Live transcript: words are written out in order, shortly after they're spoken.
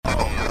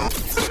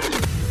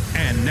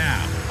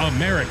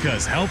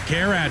America's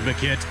healthcare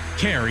advocate,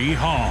 Carrie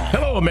Hall.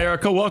 Hello,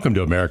 America. Welcome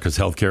to America's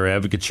Healthcare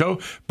Advocate Show,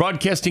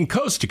 broadcasting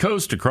coast to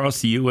coast across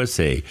the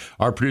USA.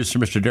 Our producer,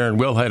 Mr. Darren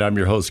Wilhead. I'm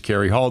your host,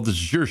 Carrie Hall. This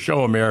is your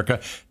show, America.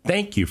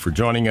 Thank you for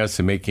joining us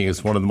and making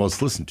us one of the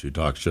most listened to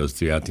talk shows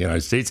throughout the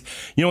United States.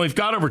 You know, we've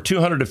got over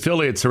 200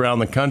 affiliates around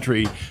the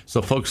country,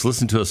 so folks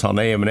listen to us on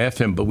AM and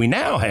FM, but we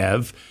now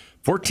have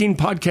 14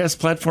 podcast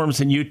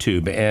platforms and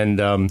YouTube,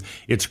 and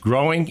it's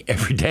growing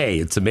every day.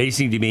 It's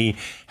amazing to me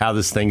how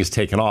this thing has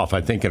taken off.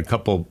 I think a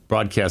couple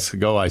broadcasts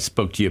ago, I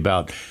spoke to you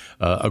about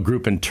a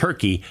group in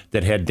Turkey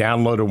that had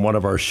downloaded one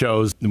of our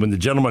shows. When the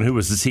gentleman who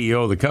was the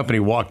CEO of the company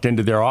walked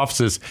into their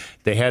offices,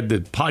 they had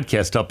the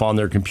podcast up on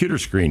their computer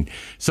screen.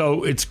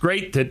 So it's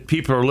great that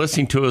people are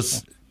listening to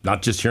us,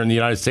 not just here in the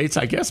United States,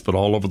 I guess, but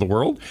all over the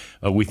world.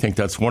 We think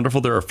that's wonderful.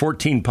 There are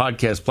 14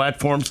 podcast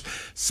platforms: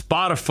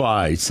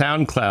 Spotify,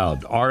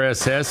 SoundCloud,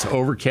 RSS,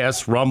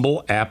 Overcast,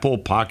 Rumble, Apple,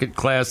 Pocket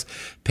Cast,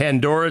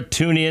 Pandora,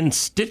 TuneIn,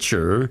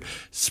 Stitcher,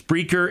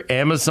 Spreaker,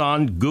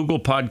 Amazon, Google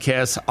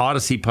Podcasts,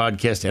 Odyssey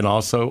Podcast, and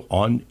also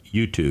on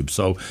YouTube.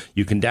 So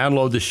you can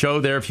download the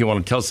show there if you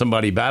want to tell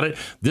somebody about it.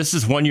 This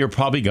is one you're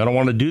probably going to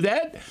want to do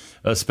that,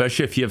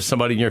 especially if you have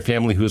somebody in your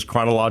family who is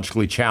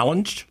chronologically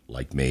challenged,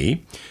 like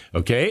me,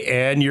 okay,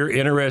 and you're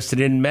interested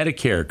in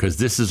Medicare, because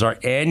this is our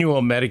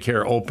annual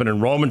Medicare open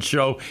enrollment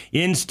show.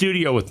 In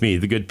studio with me,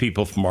 the good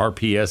people from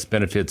RPS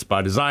Benefits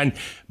by Design,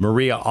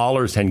 Maria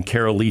Allers and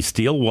Carol Lee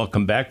Steele.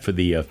 Welcome back for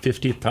the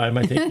 50th time,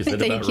 I think. Is that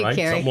Thank about you, right?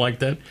 Carrie. Something like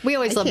that? We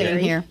always love being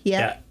here.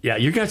 Yeah,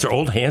 you guys are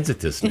old hands at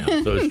this now,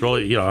 so it's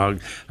really, you know,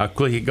 how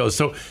quick it goes.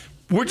 So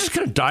we're just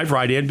going to dive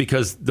right in,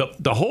 because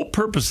the whole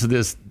purpose of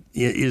this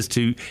is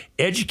to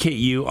educate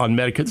you on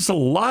Medicare. There's a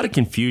lot of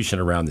confusion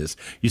around this.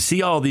 You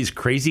see all these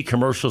crazy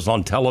commercials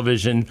on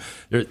television.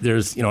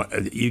 There's, you know,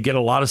 you get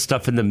a lot of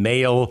stuff in the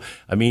mail.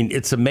 I mean,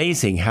 it's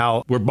amazing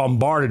how we're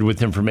bombarded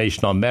with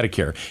information on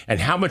Medicare, and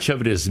how much of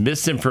it is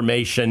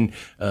misinformation,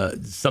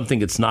 something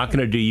that's not going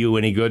to do you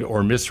any good,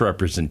 or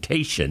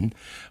misrepresentation.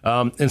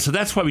 And so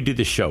that's why we do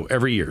this show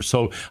every year.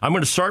 So I'm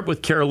going to start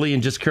with Carol Lee,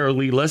 and just Carol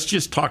Lee, let's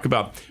just talk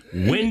about,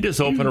 when does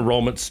open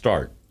enrollment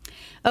start?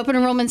 Open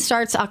enrollment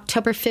starts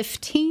October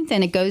 15th,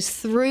 and it goes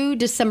through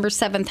December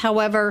 7th.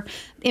 However,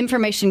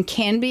 information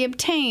can be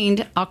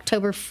obtained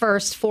October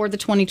 1st for the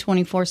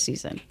 2024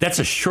 season. That's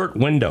a short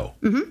window.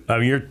 Mm-hmm. I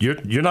mean,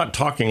 you're not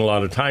talking a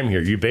lot of time here.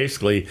 You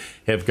basically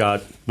have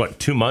got,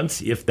 2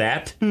 months, if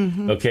that?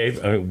 Mm-hmm. Okay,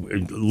 a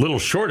little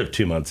short of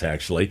 2 months,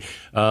 actually,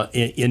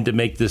 in to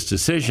make this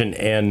decision.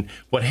 And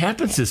what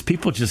happens is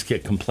people just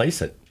get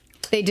complacent.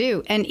 They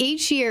do. And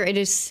each year it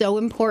is so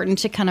important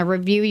to kind of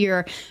review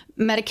your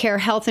Medicare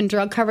health and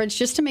drug coverage,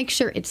 just to make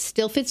sure it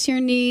still fits your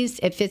needs,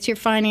 it fits your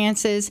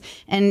finances.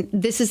 And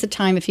this is the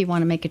time if you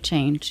want to make a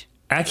change.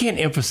 I can't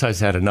emphasize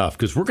that enough,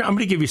 because I'm going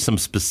to give you some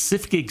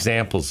specific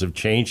examples of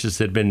changes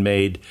that have been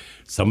made,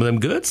 some of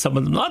them good, some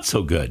of them not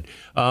so good,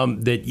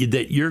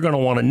 that you're going to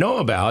want to know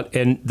about.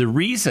 And the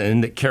reason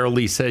that Carol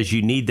Lee says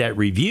you need that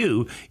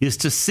review is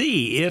to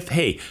see if,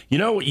 hey, you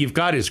know, what you've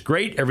got is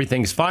great,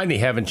 everything's fine, they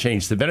haven't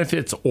changed the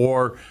benefits,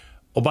 or,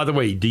 oh, by the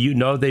way, do you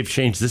know they've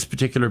changed this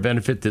particular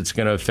benefit that's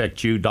going to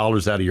affect you,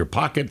 dollars out of your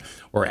pocket,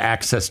 or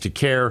access to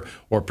care,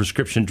 or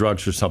prescription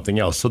drugs, or something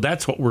else? So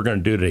that's what we're going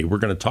to do today. We're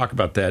going to talk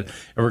about that,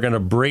 and we're going to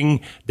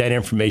bring that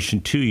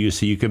information to you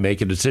so you can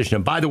make a decision.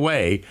 And by the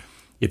way,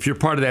 if you're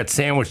part of that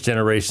sandwich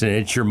generation, and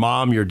it's your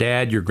mom, your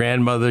dad, your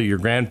grandmother, your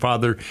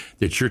grandfather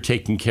that you're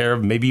taking care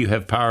of, maybe you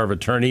have power of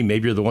attorney,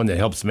 maybe you're the one that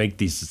helps make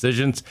these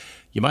decisions,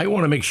 you might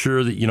want to make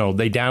sure that, you know,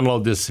 they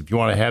download this if you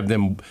want to have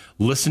them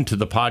listen to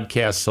the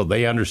podcast so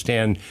they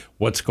understand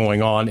what's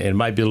going on. And it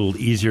might be a little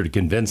easier to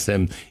convince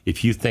them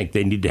if you think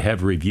they need to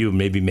have a review and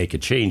maybe make a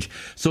change.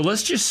 So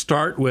let's just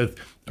start with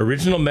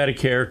original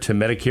Medicare to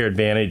Medicare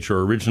Advantage,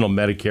 or original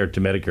Medicare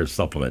to Medicare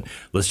Supplement.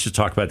 Let's just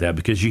talk about that,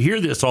 because you hear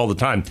this all the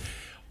time.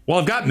 Well,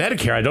 I've got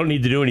Medicare. I don't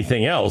need to do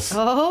anything else.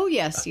 Oh,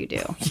 yes, you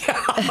do.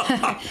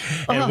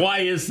 And why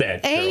is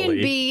that, A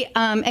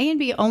and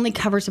B only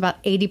covers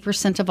about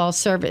 80% of all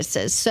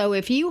services. So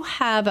if you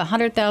have a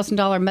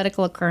 $100,000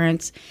 medical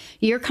occurrence,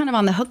 you're kind of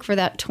on the hook for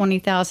that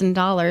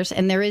 $20,000,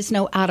 and there is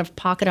no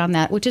out-of-pocket on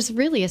that, which is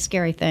really a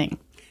scary thing.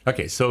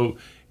 Okay, so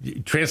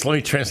let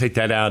me translate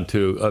that out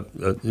to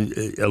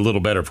a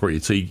little better for you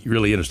so you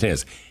really understand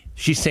this.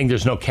 She's saying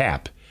there's no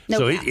cap.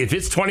 If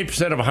it's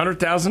 20% of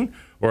 100,000,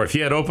 or if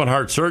you had open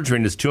heart surgery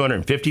and it's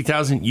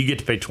 250,000, you get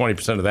to pay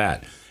 20% of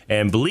that.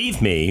 And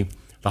believe me,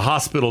 the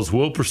hospitals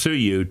will pursue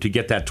you to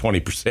get that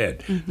 20%.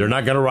 Mm-hmm. They're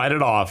not going to write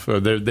it off.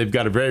 They've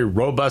got a very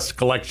robust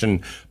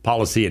collection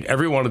policy at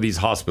every one of these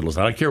hospitals.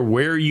 I don't care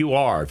where you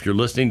are. If you're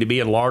listening to me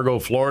in Largo,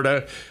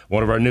 Florida,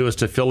 one of our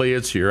newest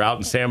affiliates, you're out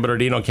in San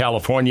Bernardino,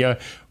 California,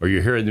 or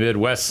you're here in the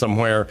Midwest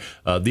somewhere,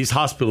 these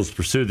hospitals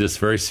pursue this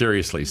very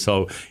seriously.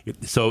 So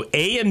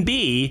A and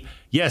B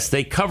yes,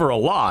 they cover a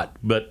lot,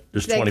 but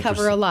there's 20%. They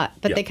cover a lot,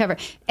 but Yeah. they cover.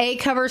 A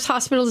covers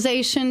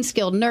hospitalization,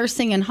 skilled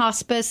nursing, and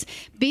hospice.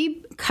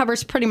 B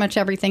covers pretty much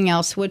everything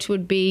else, which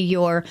would be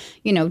your,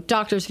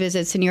 doctor's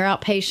visits and your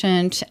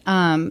outpatient,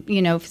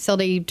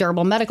 facility,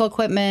 durable medical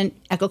equipment,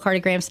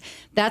 echocardiograms.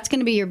 That's going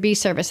to be your B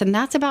service. And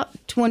that's about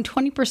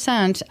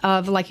 20%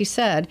 of, like you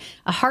said,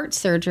 a heart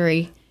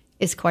surgery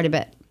is quite a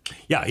bit.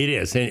 Yeah, it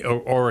is,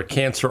 or a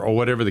cancer, or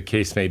whatever the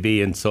case may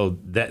be, and so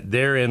that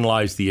therein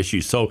lies the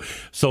issue. So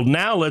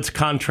now let's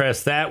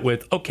contrast that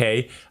with,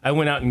 okay, I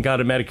went out and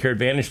got a Medicare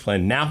Advantage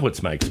plan. Now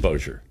what's my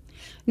exposure?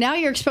 Now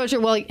your exposure,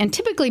 and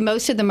typically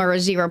most of them are a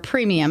zero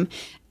premium,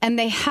 and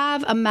they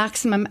have a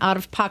maximum out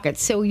of pocket.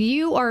 So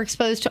you are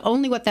exposed to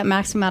only what that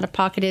maximum out of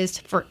pocket is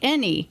for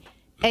any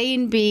A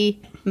and B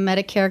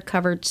Medicare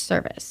covered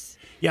service.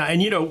 Yeah,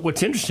 and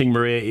what's interesting,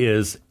 Maria,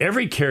 is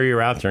every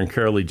carrier out there, and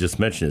Carolee just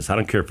mentioned this, I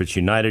don't care if it's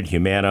United,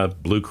 Humana,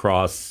 Blue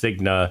Cross,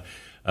 Cigna,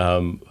 who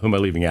am I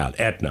leaving out?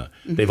 Aetna.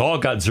 Mm-hmm. They've all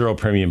got zero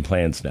premium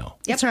plans now.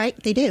 That's right,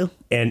 they do.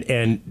 And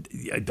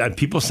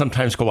people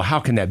sometimes go, well, how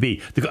can that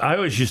be? I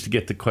always used to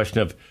get the question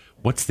of,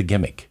 what's the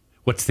gimmick?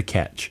 What's the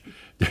catch?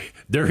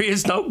 There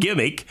is no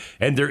gimmick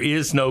and there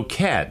is no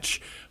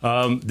catch.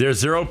 There's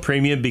zero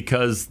premium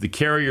because the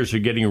carriers are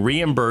getting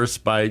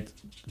reimbursed by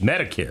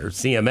Medicare,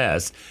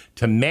 CMS,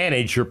 to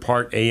manage your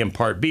Part A and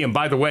Part B. And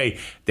by the way,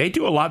 they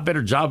do a lot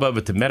better job of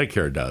it than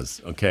Medicare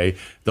does, okay?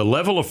 The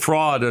level of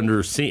fraud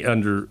under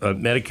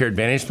Medicare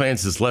Advantage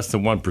plans is less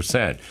than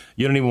 1%.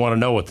 You don't even want to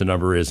know what the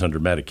number is under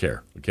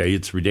Medicare, okay?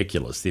 It's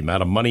ridiculous. The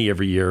amount of money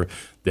every year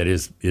that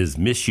is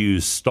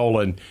misused,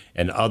 stolen,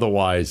 and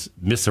otherwise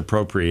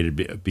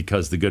misappropriated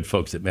because the good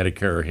folks at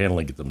Medicare are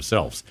handling it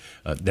themselves.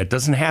 That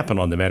doesn't happen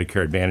on the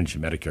Medicare Advantage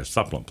and Medicare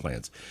Supplement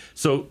plans.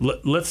 So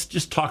let's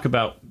just talk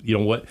about,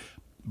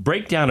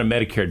 break down a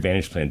Medicare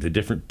Advantage plan, the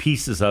different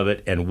pieces of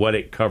it, and what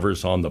it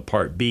covers on the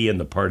Part B and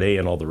the Part A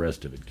and all the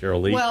rest of it.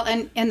 Carolee? Well,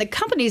 and the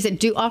companies that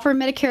do offer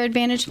Medicare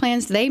Advantage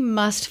plans, they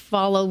must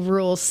follow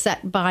rules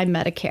set by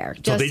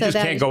Medicare. So they just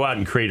can't go out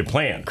and create a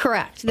plan.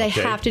 Correct. They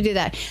have to do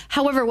that.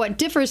 However, what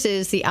differs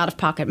is the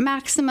out-of-pocket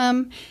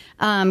maximum.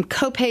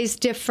 Copays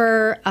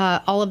differ.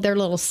 All of their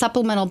little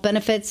supplemental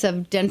benefits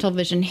of dental,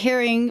 vision,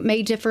 hearing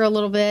may differ a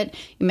little bit.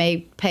 You may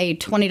pay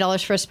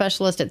 $20 for a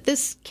specialist at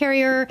this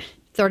carrier,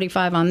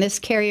 $35 on this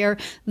carrier.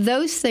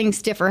 Those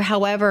things differ.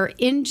 However,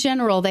 in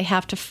general, they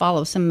have to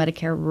follow some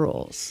Medicare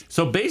rules.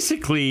 So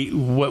basically,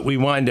 what we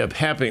wind up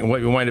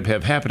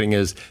happening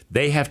is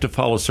they have to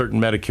follow certain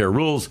Medicare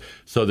rules.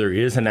 So there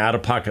is an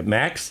out-of-pocket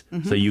max.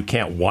 Mm-hmm. So you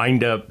can't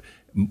wind up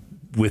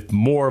with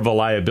more of a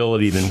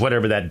liability than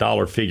whatever that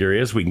dollar figure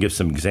is. We can give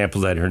some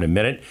examples of that here in a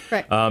minute.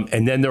 Right.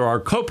 And then there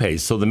are copays.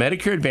 So the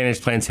Medicare Advantage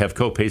plans have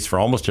copays for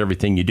almost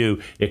everything you do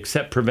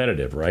except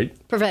preventative, right?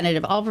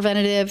 Preventative. All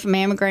preventative,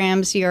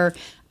 mammograms,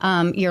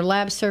 your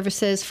lab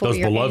services for those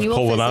your annual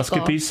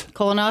colonoscopies?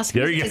 physical. Colonoscopies.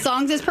 There you go. As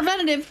long as it's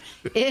preventative,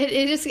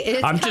 it's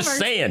I'm covered. just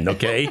saying,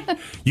 okay?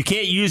 You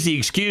can't use the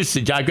excuse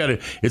that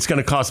it's going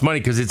to cost money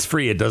because it's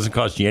free. It doesn't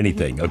cost you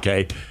anything,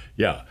 okay?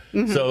 Yeah.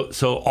 Mm-hmm.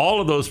 So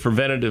all of those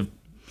preventative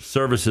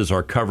services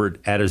are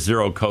covered at a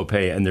zero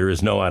copay, and there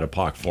is no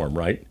out-of-pocket form,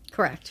 right?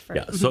 Correct.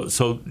 Yeah.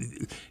 So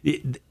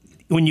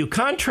when you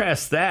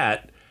contrast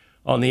that,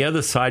 on the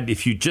other side,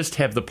 if you just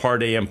have the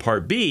Part A and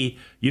Part B,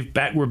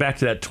 we're back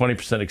to that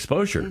 20%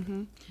 exposure.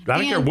 Mm-hmm. I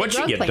don't care what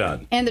you get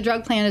done. And the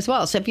drug plan as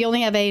well. So if you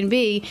only have A and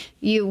B,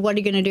 what are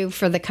you going to do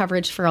for the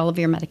coverage for all of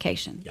your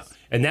medications? Yeah.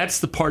 And that's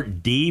the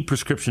Part D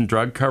prescription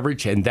drug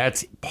coverage, and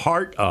that's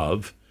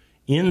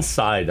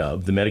inside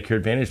of the Medicare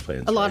Advantage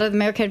plans. A lot of the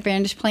Medicare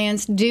Advantage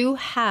plans do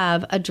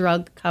have a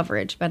drug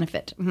coverage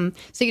benefit. Mm-hmm.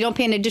 So you don't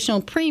pay an additional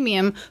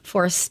premium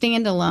for a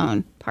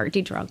standalone Part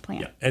D drug plan.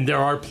 Yeah. And there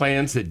are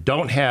plans that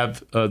don't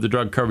have the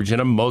drug coverage in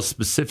them, most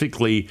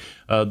specifically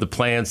the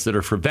plans that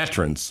are for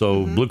veterans.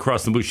 So Blue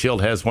Cross and Blue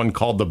Shield has one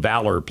called the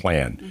Valor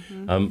Plan.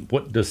 Mm-hmm.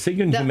 What does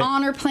Cigna? The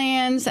Honor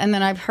plans, and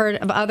then I've heard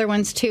of other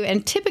ones too.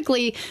 And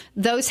typically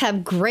those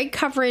have great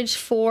coverage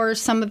for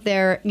some of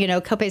their,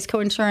 copays,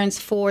 coinsurance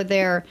for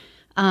their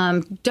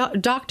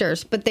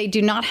doctors, but they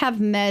do not have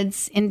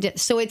meds.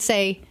 So it's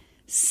a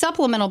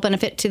supplemental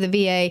benefit to the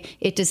VA.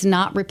 It does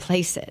not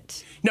replace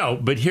it. No,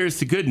 but here's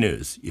the good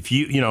news. If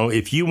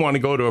you want to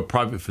go to a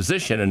private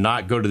physician and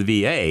not go to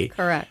the VA,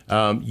 correct,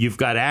 you've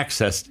got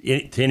access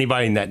to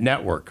anybody in that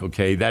network.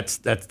 Okay, that's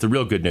the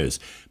real good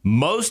news.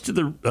 Most of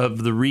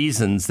the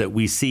reasons that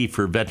we see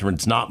for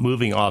veterans not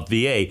moving off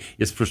VA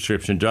is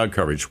prescription drug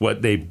coverage.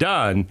 What they've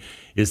done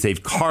is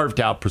they've carved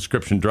out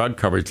prescription drug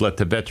coverage, let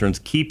the veterans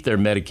keep their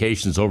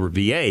medications over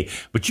VA,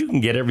 but you can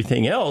get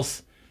everything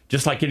else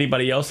just like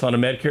anybody else on a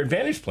Medicare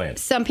Advantage plan.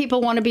 Some people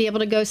want to be able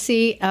to go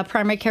see a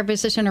primary care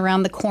physician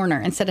around the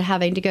corner instead of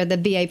having to go to the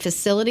VA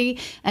facility,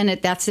 and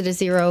that's at a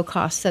zero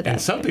cost. So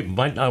and some people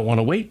might not want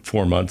to wait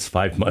 4 months,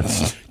 5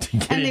 months to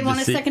get and they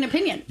want a second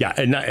opinion. Yeah,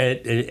 and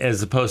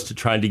as opposed to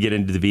trying to get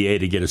into the VA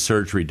to get a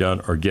surgery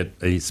done or get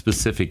a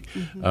specific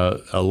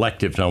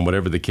elective done,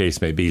 whatever the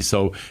case may be.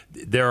 So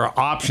there are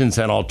options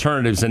and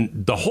alternatives,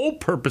 and the whole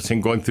purpose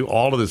in going through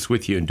all of this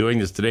with you and doing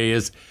this today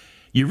is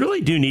you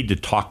really do need to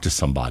talk to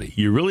somebody.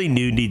 You really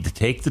do need to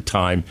take the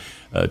time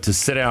to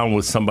sit down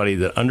with somebody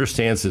that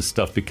understands this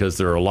stuff, because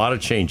there are a lot of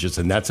changes,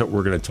 and that's what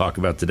we're going to talk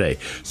about today.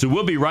 So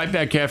we'll be right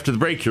back after the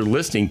break. You're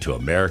listening to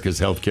America's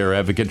Healthcare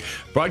Advocate,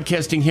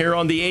 broadcasting here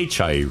on the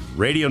HIA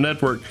Radio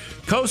Network,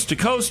 coast to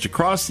coast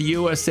across the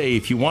USA.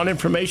 If you want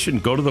information,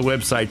 go to the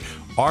website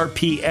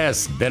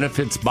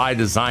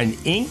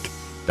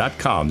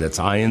rpsbenefitsbydesigninc.com. That's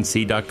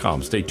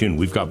inc.com. Stay tuned.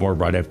 We've got more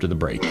right after the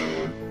break.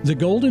 The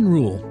Golden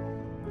Rule.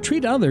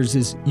 Treat others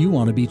as you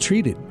want to be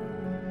treated.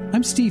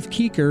 I'm Steve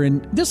Keeker,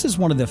 and this is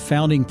one of the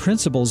founding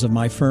principles of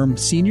my firm,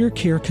 Senior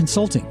Care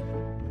Consulting.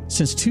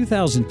 Since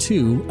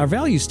 2002, our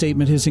value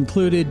statement has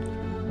included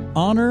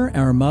honor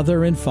our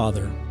mother and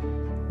father,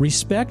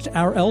 respect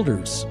our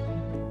elders,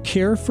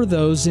 care for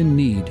those in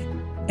need,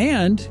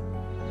 and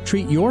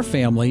treat your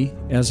family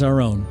as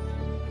our own.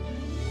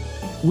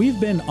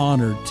 We've been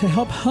honored to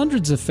help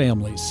hundreds of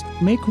families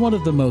make one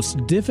of the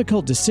most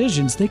difficult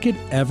decisions they could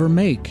ever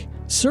make,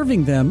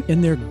 serving them in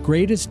their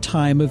greatest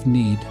time of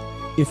need.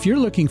 If you're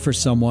looking for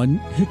someone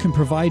who can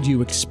provide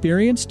you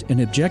experienced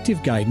and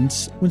objective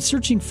guidance when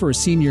searching for a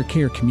senior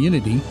care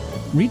community,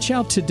 reach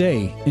out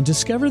today and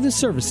discover the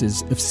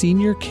services of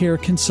Senior Care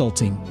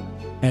Consulting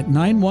at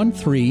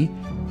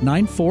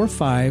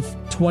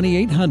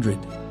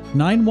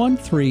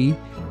 913-945-2800,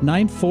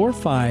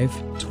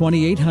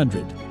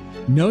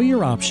 913-945-2800. Know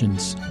your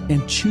options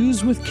and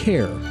choose with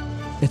care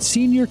at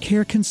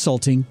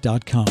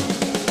seniorcareconsulting.com.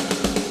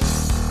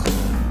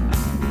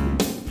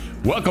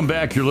 Welcome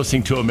back. You're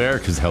listening to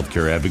America's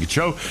Healthcare Advocate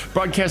Show,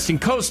 broadcasting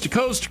coast to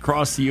coast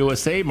across the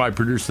USA. My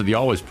producer, the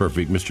always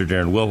perfect Mr.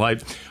 Darren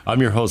Wilhite.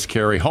 I'm your host,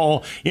 Kerry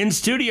Hall. In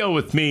studio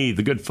with me,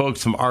 the good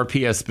folks from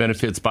RPS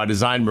Benefits by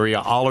Design, Maria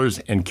Allers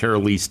and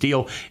Carol Lee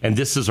Steele. And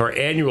this is our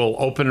annual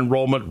open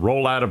enrollment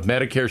rollout of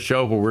Medicare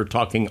show, where we're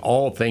talking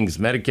all things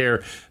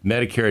Medicare,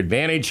 Medicare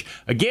Advantage.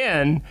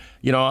 Again,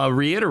 you know, I'll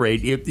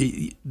reiterate,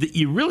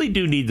 you really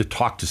do need to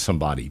talk to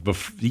somebody.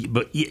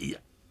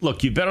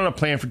 Look, you've been on a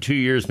plan for 2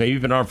 years, maybe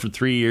you've been on for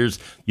 3 years,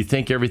 you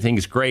think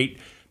everything's great.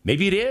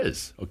 Maybe it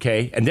is,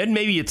 okay? And then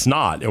maybe it's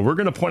not. And we're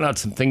going to point out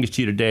some things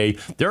to you today.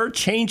 There are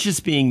changes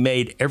being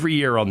made every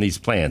year on these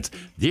plans.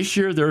 This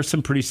year, there are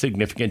some pretty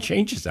significant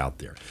changes out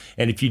there.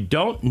 And if you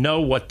don't know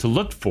what to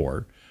look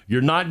for,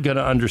 you're not going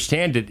to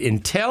understand it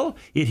until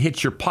it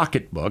hits your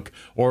pocketbook,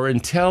 or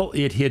until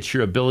it hits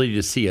your ability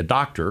to see a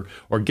doctor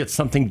or get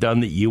something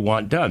done that you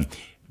want done.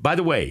 By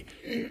the way,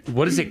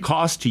 what does it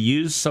cost to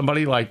use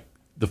somebody like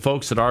the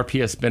folks at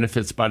RPS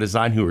Benefits by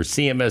Design, who are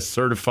CMS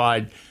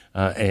certified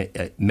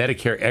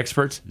Medicare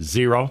experts?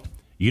 Zero.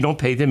 You don't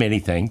pay them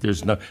anything.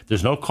 There's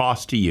no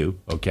cost to you.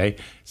 Okay,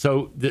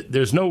 so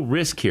there's no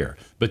risk here,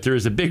 but there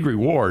is a big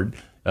reward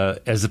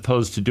as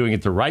opposed to doing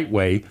it the right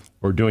way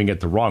or doing it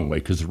the wrong way,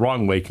 because the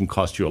wrong way can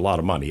cost you a lot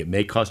of money. It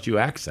may cost you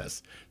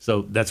access.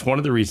 So that's one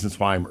of the reasons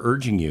why I'm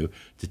urging you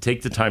to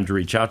take the time to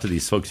reach out to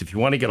these folks. If you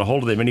want to get a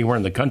hold of them anywhere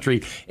in the country,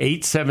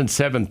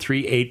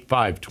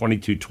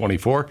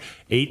 877-385-2224,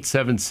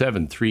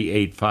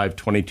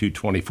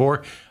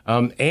 877-385-2224,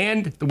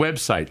 and the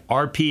website,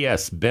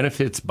 RPS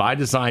Benefits by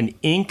Design,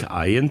 Inc.,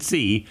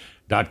 INC.com.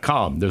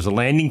 There's a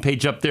landing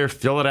page up there.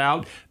 Fill it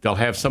out. They'll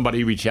have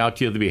somebody reach out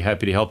to you. They'll be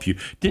happy to help you.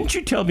 Didn't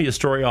you tell me a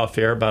story off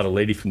air about a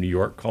lady from New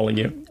York calling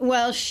you?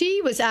 Well,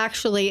 she was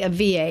actually a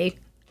VA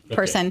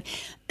person.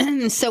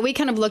 Okay. So we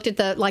kind of looked at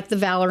the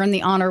Valor and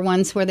the Honor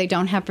ones where they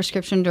don't have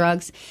prescription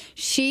drugs.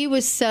 She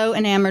was so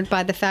enamored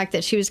by the fact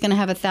that she was going to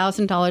have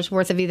 $1,000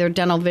 worth of either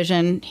dental,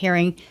 vision,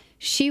 hearing.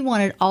 She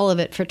wanted all of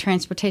it for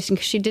transportation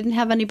because she didn't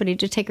have anybody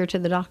to take her to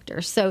the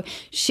doctor. So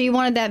she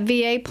wanted that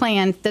VA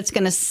plan that's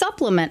going to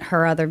supplement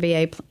her other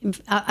VA.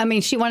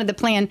 She wanted the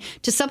plan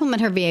to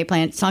supplement her VA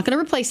plan. It's not going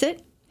to replace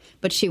it,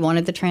 but she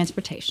wanted the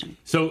transportation.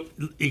 So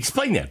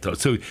explain that, though.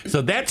 So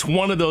that's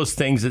one of those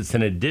things that's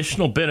an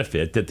additional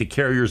benefit that the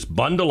carriers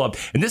bundle up.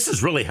 And this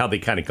is really how they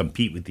kind of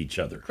compete with each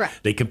other.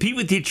 Correct. They compete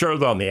with each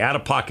other on the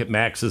out-of-pocket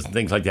maxes and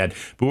things like that.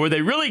 But where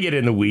they really get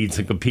in the weeds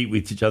and compete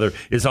with each other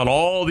is on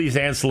all these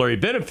ancillary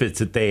benefits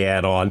that they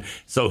add on.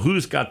 So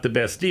who's got the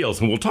best deals?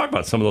 And we'll talk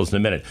about some of those in a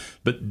minute.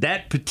 But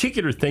that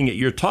particular thing that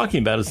you're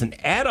talking about is an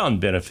add-on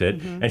benefit.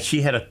 Mm-hmm. And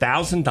she had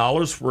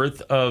 $1,000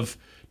 worth of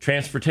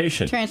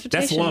transportation.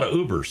 That's a lot of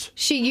Ubers.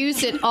 She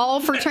used it all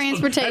for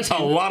transportation. That's a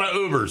lot of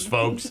Ubers,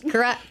 folks.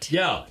 Correct.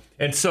 Yeah.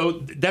 And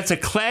so that's a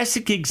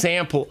classic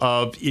example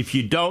of, if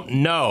you don't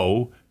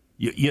know,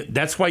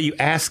 that's why you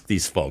ask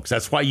these folks.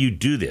 That's why you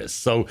do this.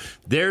 So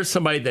there's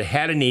somebody that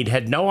had a need,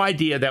 had no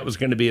idea that was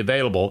going to be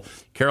available.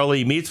 Carol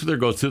Lee meets with her,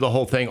 goes through the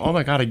whole thing. Oh,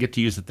 my God, I get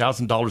to use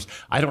 $1,000.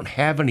 I don't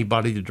have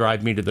anybody to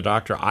drive me to the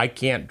doctor. I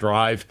can't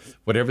drive,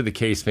 whatever the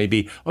case may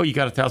be. Oh, you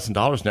got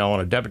 $1,000 now on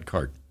a debit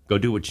card. Go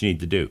do what you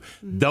need to do.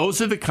 Mm-hmm.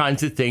 Those are the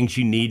kinds of things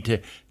you need to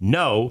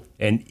know.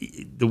 And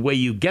the way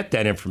you get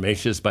that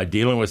information is by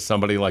dealing with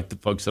somebody like the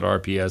folks at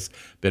RPS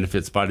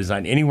Benefits by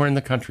Design. Anywhere in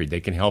the country, they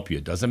can help you.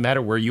 It doesn't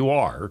matter where you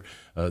are.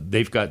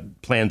 They've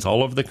got plans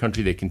all over the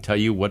country. They can tell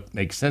you what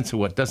makes sense and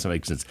what doesn't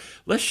make sense.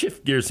 Let's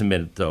shift gears a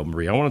minute, though,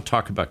 Marie. I want to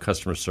talk about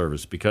customer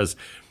service because,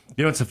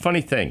 it's a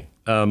funny thing.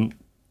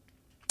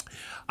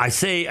 I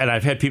say, and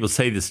I've had people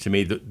say this to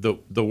me,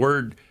 the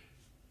word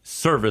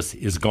service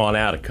is gone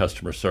out of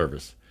customer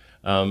service.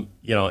 And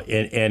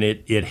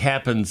it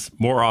happens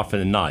more often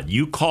than not.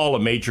 You call a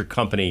major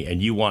company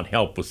and you want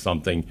help with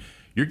something,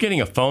 you're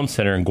getting a phone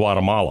center in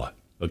Guatemala,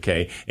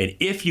 okay? And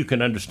if you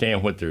can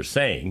understand what they're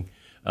saying,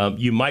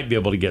 you might be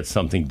able to get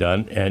something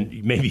done,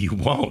 and maybe you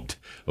won't,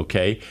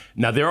 okay?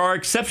 Now, there are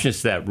exceptions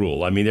to that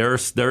rule. I mean, there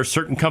are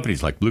certain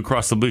companies like Blue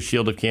Cross and Blue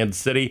Shield of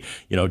Kansas City,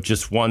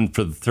 just won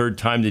for the third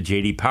time the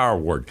J.D. Power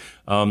Award.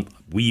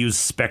 We use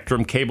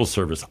Spectrum Cable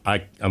Service.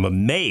 I'm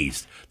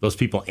amazed. Those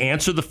people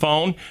answer the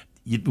phone.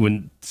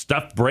 When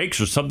stuff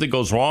breaks or something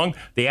goes wrong,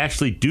 they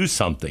actually do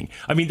something.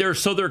 I mean, there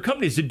are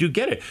companies that do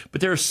get it,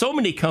 but there are so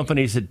many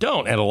companies that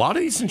don't, and a lot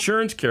of these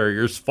insurance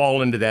carriers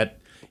fall into that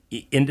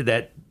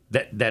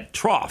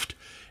trough.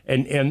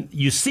 And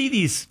you see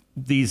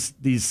these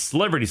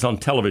celebrities on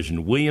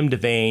television: William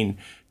Devane,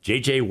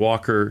 J.J.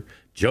 Walker,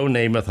 Joe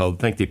Namath. I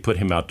think they put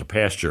him out to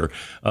pasture.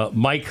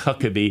 Mike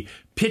Huckabee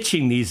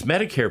pitching these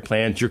Medicare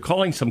plans. You're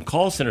calling some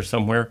call center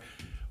somewhere.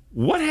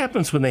 What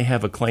happens when they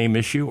have a claim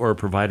issue or a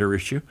provider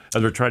issue,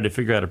 and they're trying to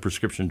figure out a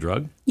prescription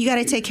drug? You got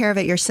to take care of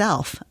it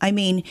yourself. I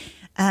mean,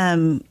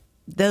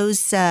 those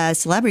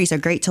celebrities are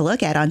great to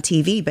look at on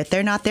TV, but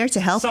they're not there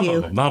to help Some you.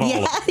 Of them, not all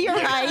of them. You're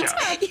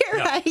right. You're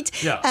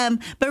right. Yeah.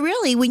 But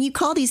really, when you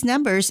call these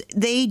numbers,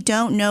 they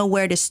don't know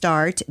where to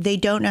start. They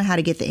don't know how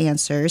to get the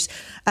answers,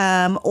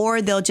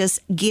 or they'll just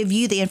give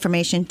you the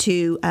information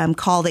to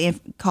call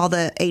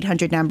the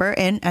 800 number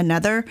and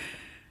another.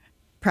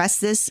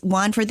 Press this,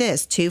 1 for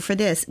this, 2 for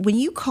this. When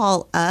you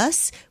call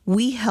us,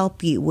 we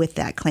help you with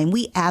that claim.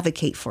 We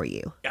advocate for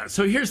you. Yeah.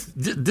 So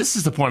this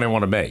is the point I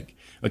want to make.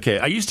 Okay,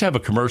 I used to have a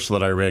commercial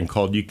that I ran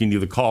called "You Can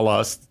Either Call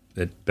Us"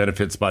 at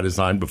Benefits by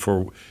Design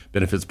before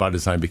Benefits by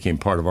Design became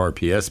part of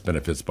RPS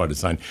Benefits by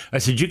Design. I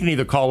said, you can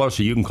either call us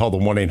or you can call the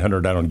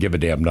 1-800 I don't give a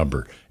damn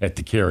number at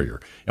the carrier.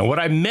 And what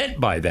I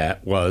meant by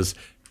that was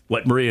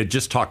what Maria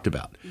just talked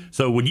about.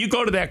 So when you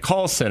go to that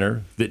call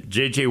center that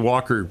J.J.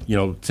 Walker,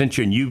 sent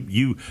you, and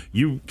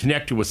you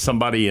connected with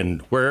somebody in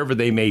wherever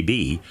they may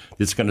be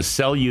that's going to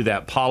sell you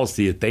that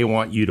policy that they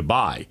want you to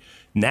buy.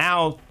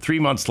 Now, 3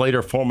 months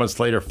later, 4 months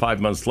later, 5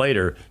 months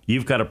later,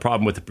 you've got a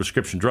problem with the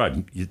prescription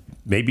drug.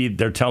 Maybe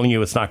they're telling you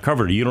it's not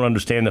covered, or you don't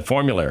understand the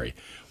formulary,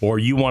 or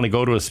you want to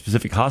go to a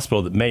specific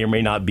hospital that may or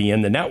may not be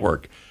in the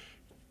network.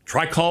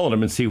 Try calling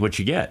them and see what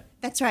you get.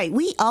 That's right.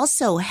 We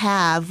also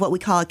have what we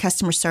call a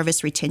customer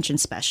service retention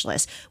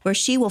specialist, where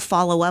she will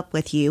follow up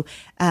with you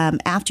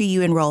after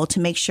you enroll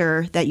to make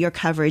sure that your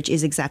coverage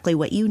is exactly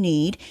what you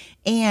need,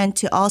 and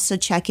to also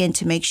check in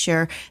to make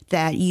sure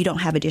that you don't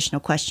have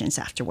additional questions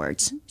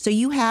afterwards. So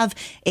you have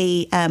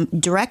a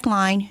direct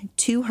line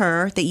to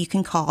her that you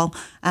can call,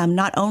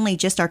 not only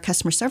just our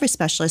customer service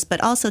specialist,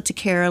 but also to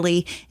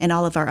Carolee and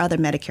all of our other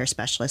Medicare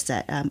specialists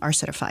that are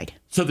certified.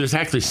 So there's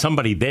actually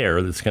somebody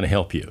there that's going to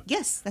help you.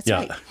 Yes, that's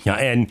right. Yeah,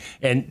 and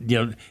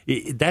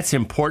that's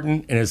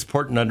important, and it's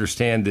important to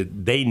understand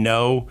that they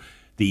know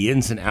the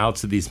ins and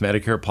outs of these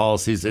Medicare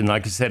policies. And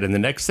like I said, in the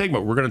next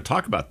segment, we're going to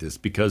talk about this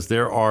because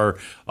there are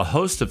a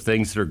host of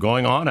things that are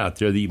going on out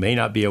there that you may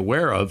not be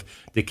aware of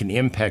that can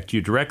impact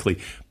you directly.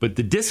 But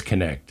the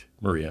disconnect,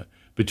 Maria,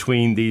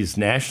 between these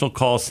national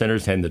call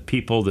centers and the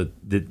people that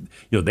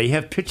they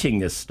have pitching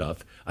this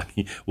stuff. I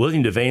mean,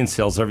 William Devane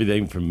sells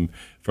everything from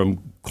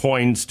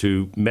coins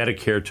to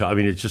Medicare to,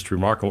 it's just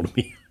remarkable to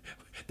me.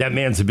 That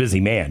man's a busy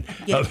man.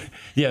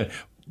 Yeah.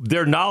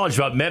 Their knowledge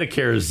about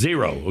Medicare is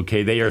zero,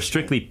 okay? They are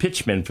strictly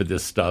pitchmen for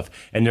this stuff,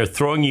 and they're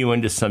throwing you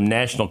into some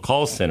national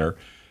call center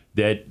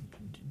that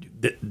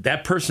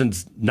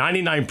person's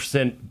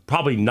 99%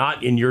 probably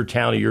not in your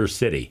town or your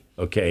city,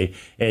 okay?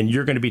 And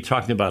you're going to be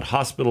talking about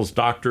hospitals,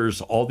 doctors,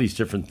 all these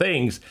different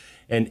things.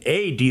 And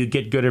A, do you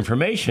get good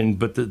information?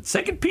 But the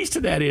second piece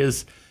to that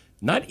is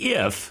not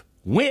if,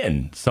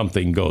 when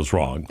something goes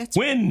wrong,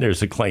 when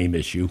there's a claim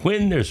issue,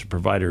 when there's a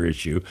provider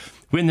issue,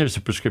 when there's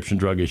a prescription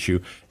drug issue,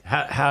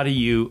 how do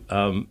you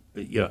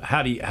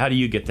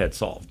get that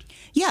solved?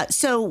 Yeah,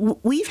 so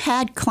we've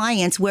had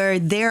clients where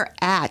they're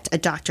at a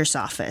doctor's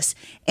office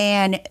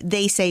and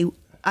they say,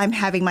 I'm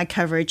having my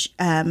coverage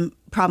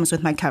problems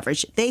with my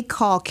coverage. They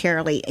call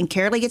Carolee, and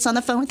Carolee gets on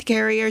the phone with the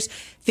carriers,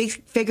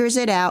 figures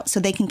it out so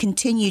they can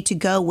continue to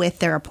go with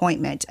their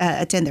appointment,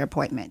 attend their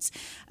appointments.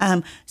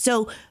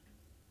 So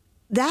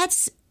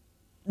that's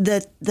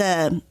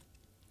the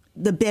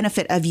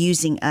benefit of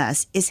using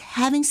us, is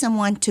having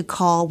someone to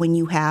call when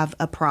you have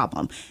a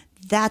problem.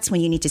 That's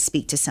when you need to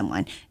speak to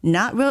someone,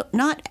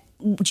 not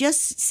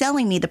just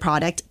selling me the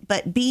product,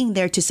 but being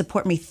there to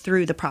support me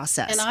through the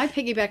process. And I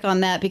piggyback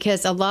on that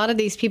because a lot of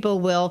these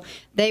people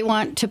they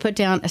want to put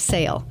down a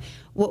sale.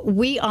 What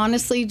we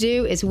honestly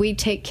do is we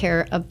take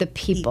care of the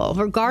people.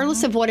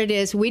 Regardless of what it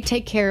is, we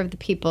take care of the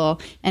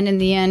people. And in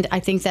the end, I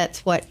think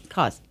that's what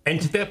caused.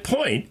 And to that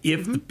point,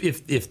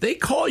 if they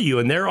call you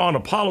and they're on a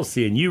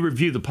policy and you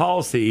review the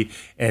policy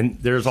and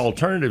there's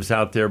alternatives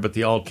out there, but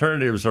the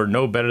alternatives are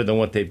no better than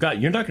what they've got,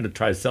 you're not going to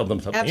try to sell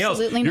them something else.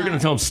 Absolutely You're not. going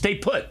to tell them, stay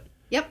put.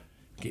 Yep.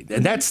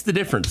 And that's the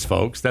difference,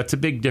 folks. That's a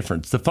big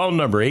difference. The phone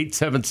number,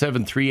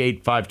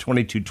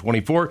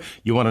 877-385-2224.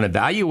 You want an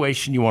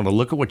evaluation. You want to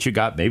look at what you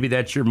got. Maybe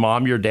that's your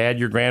mom, your dad,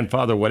 your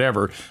grandfather,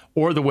 whatever.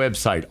 Or the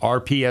website,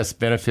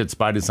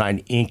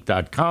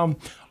 rpsbenefitsbydesigninc.com,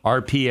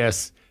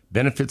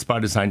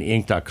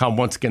 rpsbenefitsbydesigninc.com.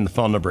 Once again, the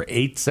phone number,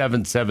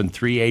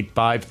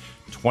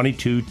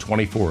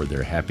 877-385-2224.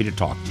 They're happy to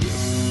talk to you.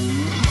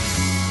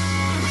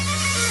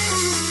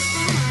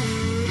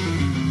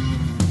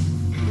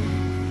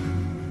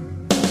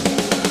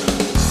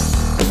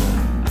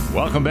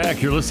 Welcome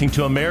back. You're listening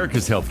to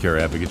America's Healthcare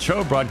Advocate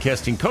Show,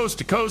 broadcasting coast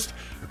to coast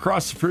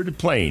across the fruited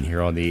plain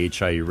here on the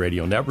HIE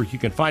Radio Network. You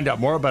can find out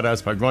more about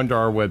us by going to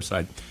our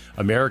website,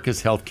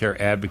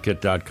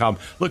 americashealthcareadvocate.com.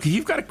 Look, if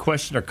you've got a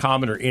question or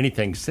comment or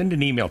anything, send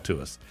an email to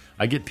us.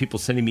 I get people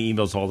sending me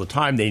emails all the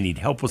time. They need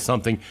help with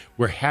something.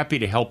 We're happy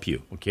to help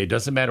you. Okay, it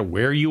doesn't matter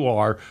where you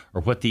are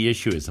or what the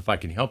issue is. If I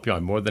can help you,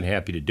 I'm more than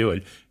happy to do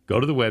it. Go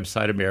to the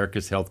website,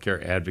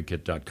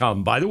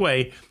 americashealthcareadvocate.com. By the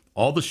way,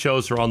 all the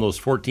shows are on those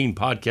 14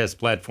 podcast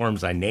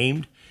platforms I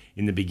named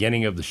in the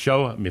beginning of the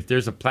show. I mean, if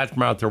there's a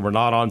platform out there we're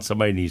not on,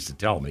 somebody needs to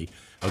tell me.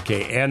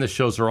 Okay, and the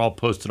shows are all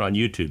posted on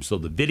YouTube. So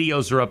the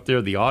videos are up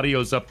there, the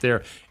audio's up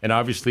there, and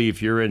obviously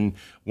if you're in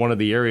one of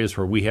the areas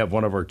where we have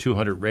one of our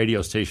 200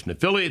 radio station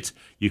affiliates,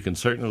 you can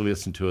certainly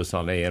listen to us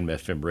on AM,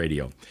 FM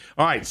radio.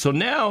 All right, so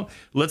now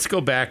let's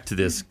go back to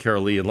this,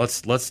 Carol Lee, and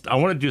let's. I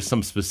want to do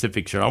some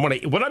specifics here.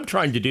 What I'm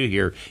trying to do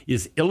here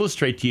is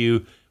illustrate to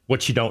you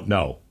what you don't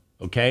know.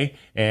 Okay,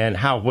 and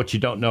how what you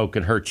don't know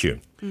can hurt you.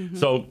 Mm-hmm.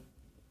 So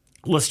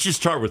let's just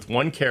start with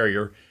one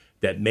carrier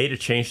that made a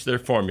change to their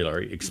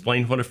formulary,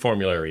 explain what a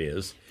formulary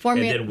is,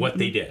 and then what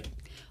they did.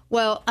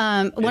 Well,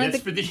 that's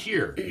for this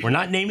year. We're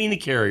not naming the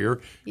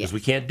carrier because we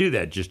can't do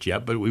that just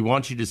yet, but we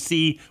want you to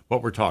see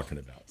what we're talking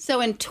about.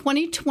 So in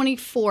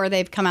 2024,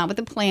 they've come out with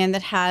a plan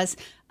that has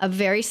a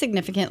very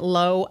significant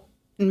low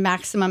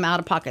maximum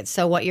out-of-pocket,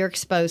 so what you're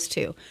exposed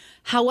to.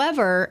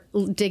 However,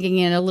 digging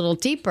in a little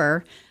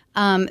deeper,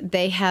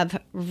 they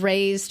have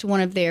raised one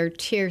of their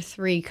Tier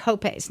 3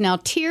 copays. Now,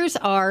 tiers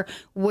are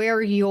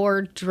where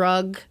your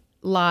drug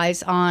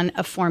lies on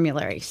a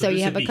formulary. So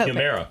you have a copay.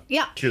 Humira.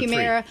 Yeah,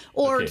 Humira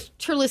or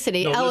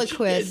Trulicity,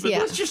 Eliquis.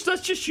 Let's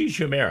just use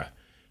Humira.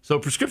 So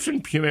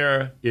prescription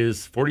Humira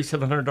is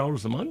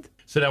 $4,700 a month.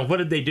 So now what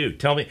did they do?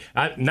 Tell me.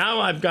 Now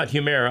I've got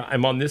Humira.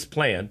 I'm on this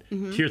plan,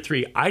 Tier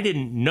 3. I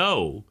didn't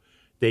know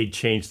they'd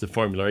changed the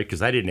formulary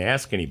because I didn't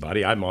ask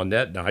anybody. I'm on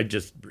that, and I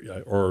just,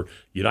 or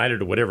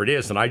United or whatever it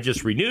is, and I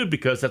just renewed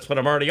because that's what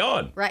I'm already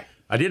on. Right.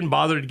 I didn't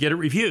bother to get it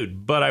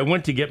reviewed, but I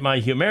went to get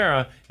my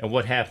Humira, and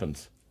what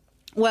happens?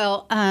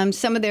 Well,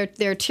 some of their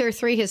Tier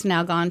 3 has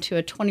now gone to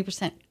a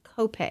 20%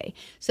 copay.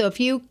 So if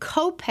you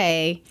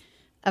copay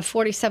a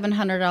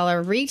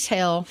 $4,700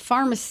 retail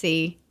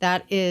pharmacy,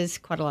 that is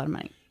quite a lot of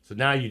money. So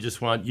now you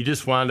just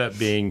wound up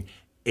being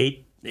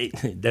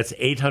that's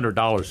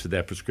 $800 for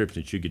that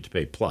prescription that you get to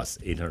pay plus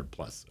 $800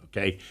 plus.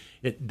 Okay,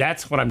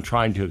 that's what I'm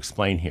trying to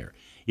explain here.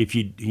 If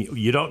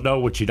you don't know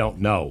what you don't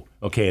know,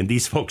 okay, and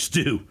these folks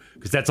do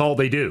because that's all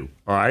they do.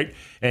 All right,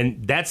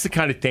 and that's the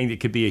kind of thing that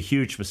could be a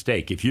huge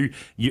mistake. If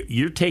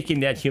you're taking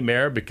that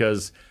Humira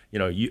because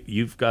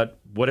you've got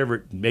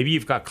whatever, maybe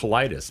you've got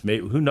colitis,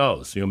 maybe, who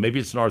knows? Maybe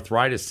it's an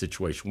arthritis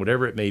situation,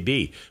 whatever it may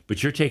be.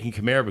 But you're taking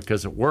Humira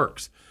because it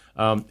works,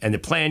 and the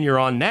plan you're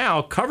on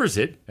now covers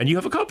it, and you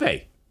have a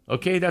copay.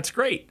 Okay, that's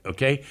great,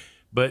 okay?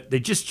 But they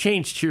just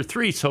changed Tier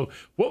 3. So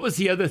what was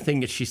the other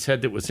thing that she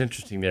said that was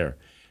interesting there?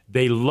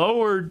 They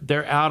lowered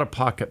their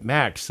out-of-pocket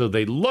max, so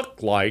they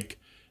look like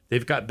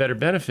they've got better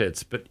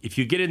benefits. But if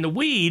you get in the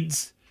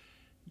weeds,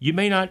 you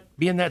may not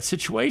be in that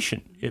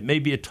situation. It may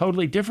be a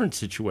totally different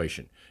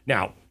situation.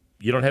 Now,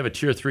 you don't have a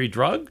Tier 3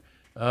 drug,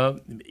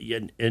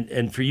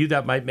 and for you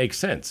that might make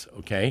sense,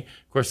 okay?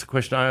 Of course, the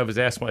question I always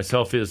ask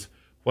myself is,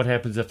 what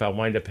happens if I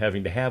wind up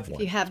having to have one?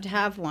 You have to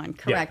have one,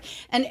 correct. Yeah.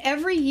 And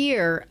every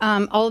year,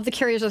 all of the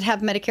carriers that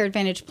have Medicare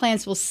Advantage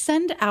plans will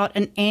send out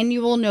an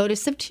annual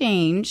notice of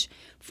change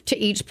to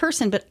each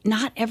person, but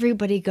not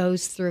everybody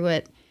goes through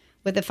it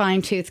with a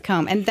fine-tooth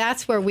comb. And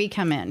that's where we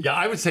come in. Yeah,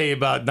 I would say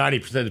about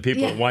 90% of the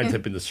people it winds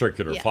up in the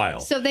circular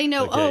file. So they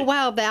know, oh,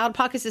 wow, the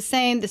out-of-pocket's the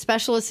same. The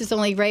specialist has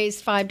only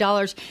raised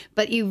 $5.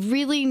 But you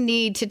really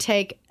need to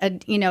take a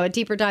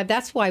deeper dive.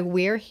 That's why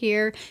we're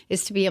here,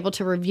 is to be able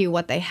to review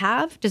what they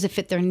have. Does it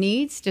fit their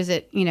needs? Does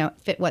it,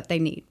 fit what they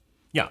need?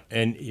 Yeah.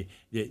 And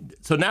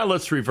so now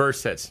let's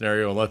reverse that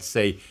scenario and let's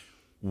say,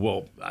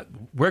 well,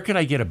 where can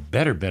I get a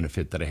better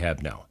benefit that I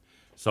have now?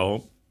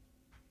 So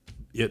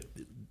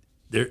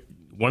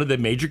one of the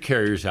major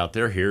carriers out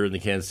there here in the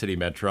Kansas City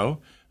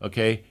Metro,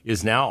 okay,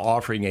 is now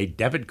offering a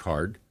debit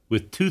card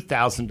with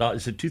 $2,000.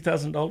 Is it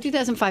 $2,000?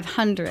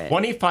 $2,500.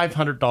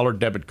 $2,500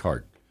 debit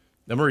card.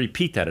 I'm going to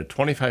repeat that, a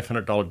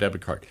 $2,500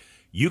 debit card.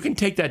 You can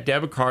take that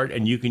debit card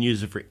and you can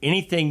use it for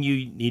anything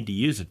you need to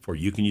use it for.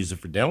 You can use it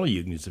for dental,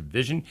 you can use it for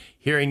vision,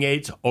 hearing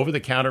aids,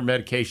 over-the-counter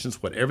medications,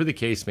 whatever the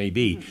case may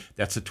be.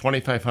 That's a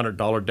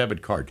 $2,500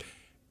 debit card.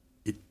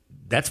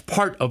 That's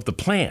part of the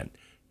plan.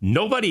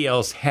 Nobody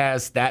else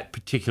has that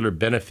particular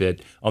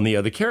benefit on the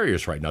other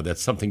carriers right now.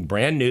 That's something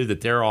brand new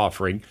that they're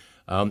offering.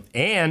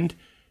 And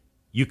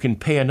you can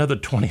pay another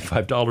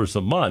 $25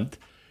 a month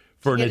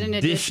for an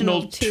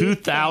additional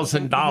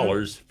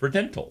 $2,000 for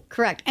dental.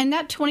 Correct. And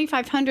that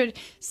 $2,500,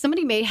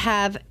 somebody may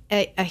have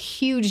a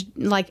huge,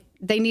 like,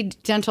 they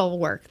need dental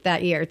work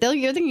that year. They're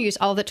going to use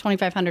all the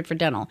 $2,500 for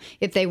dental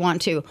if they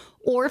want to.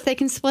 Or if they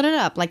can split it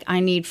up, like I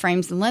need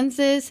frames and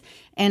lenses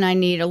and I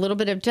need a little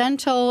bit of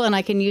dental and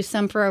I can use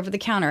some for over the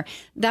counter.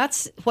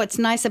 That's what's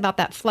nice about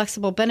that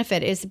flexible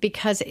benefit is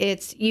because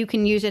you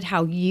can use it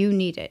how you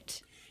need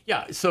it.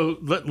 Yeah. So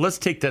let's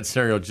take that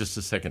scenario just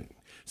a second.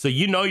 So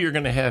you're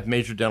going to have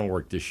major dental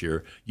work this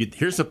year.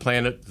 Here's a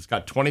plan that's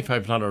got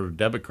 $2,500 on a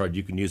debit card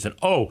you can use. And,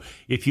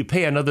 if you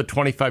pay another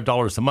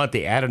 $25 a month,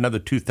 they add another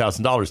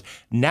 $2,000.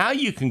 Now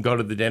you can go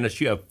to the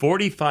dentist. You have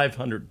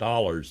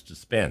 $4,500 to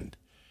spend.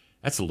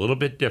 That's a little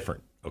bit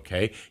different,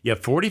 okay? You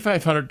have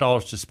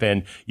 $4,500 to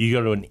spend. You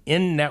go to an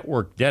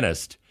in-network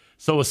dentist.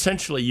 So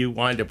essentially, you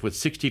wind up with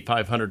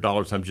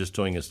 $6,500. I'm just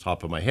doing this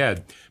top of my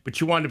head. But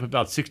you wind up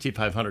about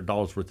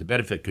 $6,500 worth of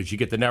benefit because you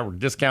get the network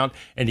discount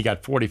and you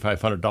got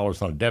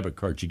 $4,500 on a debit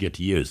card you get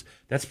to use.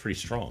 That's pretty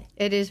strong.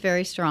 It is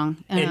very strong.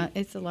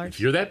 It's a large. If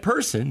you're that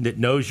person that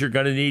knows you're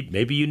going to need,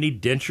 maybe you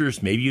need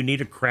dentures, maybe you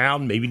need a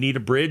crown, maybe you need a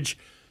bridge,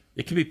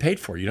 it can be paid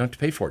for. You don't have to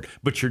pay for it.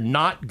 But you're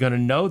not going to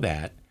know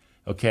that.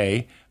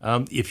 Okay,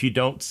 if you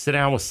don't sit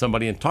down with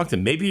somebody and talk to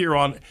them, maybe you're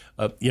on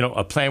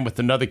a plan with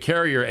another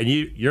carrier, and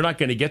you're not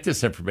going to get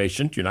this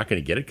information. You're not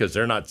going to get it because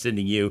they're not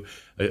sending you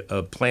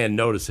a plan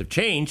notice of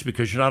change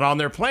because you're not on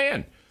their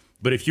plan.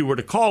 But if you were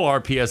to call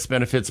RPS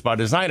Benefits by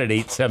Design at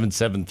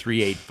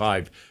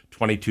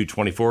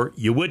 877-385-2224,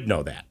 you would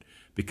know that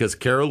because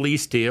Carol Lee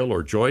Steele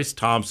or Joyce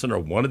Thompson or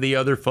one of the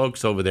other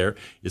folks over there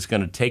is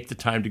going to take the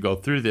time to go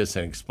through this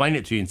and explain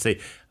it to you and say,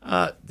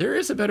 there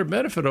is a better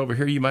benefit over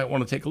here you might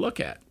want to take a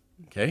look at.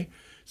 Okay,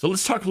 so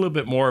let's talk a little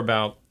bit more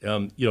about,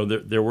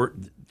 there were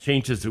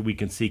changes that we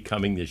can see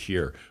coming this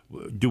year.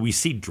 Do we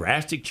see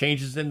drastic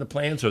changes in the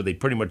plans, or are they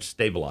pretty much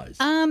stabilized?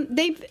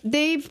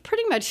 They've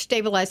pretty much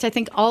stabilized. I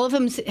think all of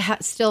them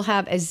still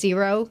have a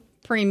zero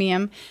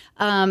premium.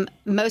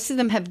 Most of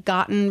them have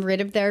gotten rid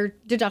of their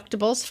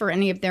deductibles for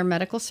any of their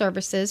medical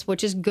services,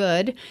 which is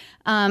good.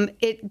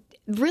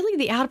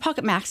 The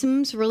out-of-pocket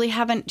maximums really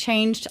haven't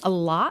changed a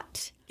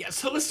lot. Yeah,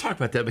 so let's talk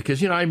about that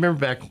because, I remember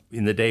back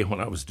in the day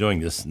when I was doing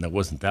this, and that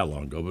wasn't that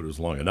long ago, but it was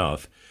long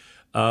enough,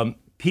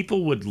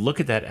 people would look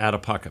at that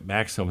out-of-pocket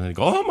maximum and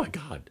go, oh, my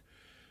God,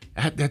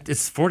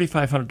 it's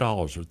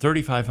 $4,500 or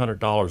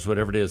 $3,500,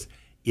 whatever it is.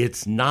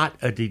 It's not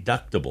a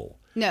deductible.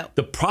 No.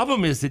 The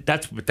problem is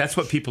that's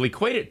what people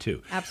equate it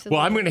to. Absolutely.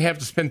 Well, I'm going to have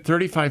to spend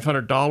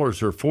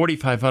 $3,500 or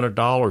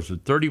 $4,500 or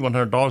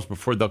 $3,100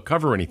 before they'll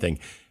cover anything.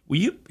 Will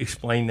you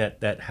explain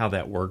that how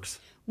that works?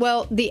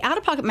 Well, the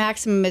out-of-pocket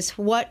maximum is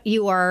what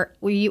you're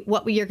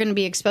going to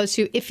be exposed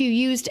to if you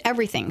used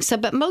everything.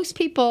 But most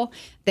people,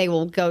 they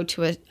will go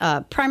to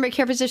a primary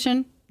care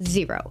physician,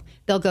 $0.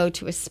 They'll go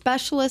to a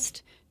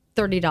specialist,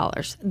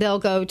 $30. They'll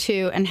go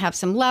to and have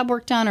some lab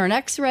work done or an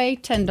X-ray,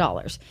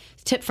 $10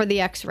 for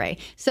the X-ray.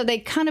 So they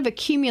kind of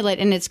accumulate,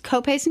 and it's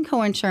copays and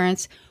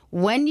coinsurance.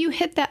 When you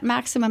hit that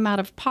maximum out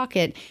of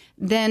pocket,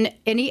 then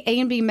any A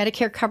and B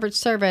Medicare covered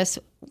service,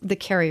 the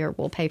carrier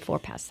will pay for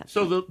past that.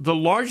 So the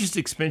largest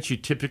expense you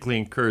typically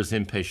incur is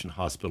inpatient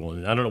hospital.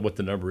 And I don't know what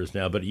the number is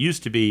now, but it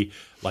used to be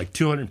like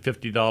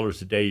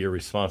 $250 a day you're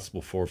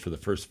responsible for the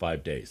first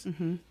 5 days.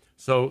 Mm-hmm.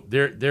 So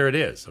there it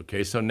is.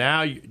 Okay, so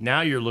now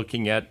you're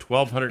looking at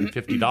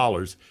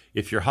 $1,250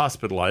 if you're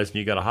hospitalized and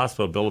you got a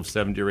hospital bill of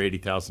 $70,000 or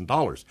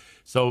 $80,000.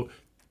 So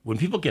when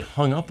people get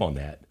hung up on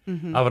that,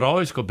 mm-hmm. I would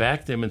always go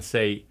back to them and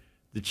say,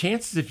 the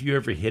chances of you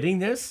ever hitting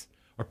this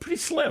are pretty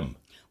slim.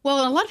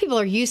 Well, a lot of people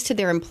are used to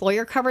their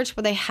employer coverage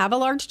where they have a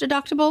large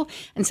deductible.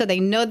 And so they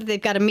know that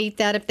they've got to meet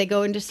that. If they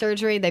go into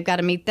surgery, they've got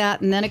to meet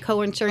that. And then a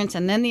coinsurance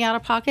and then the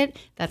out-of-pocket.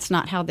 That's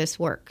not how this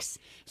works.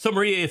 So,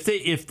 Maria,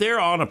 if they're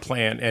on a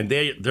plan and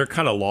they're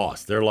kind of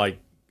lost, they're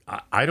like,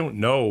 I don't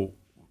know.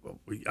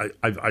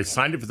 I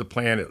signed up for the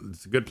plan.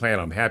 It's a good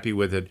plan. I'm happy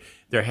with it.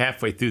 They're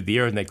halfway through the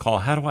year and they call.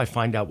 How do I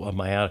find out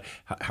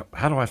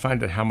how do I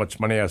find out how much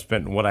money I've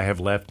spent and what I have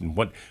left and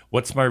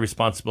what's my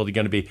responsibility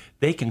going to be?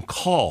 They can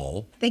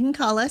call. They can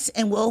call us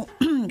and we'll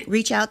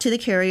reach out to the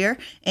carrier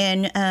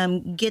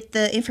and get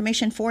the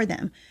information for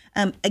them.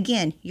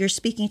 Again, you're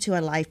speaking to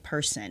a live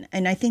person,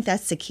 and I think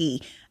that's the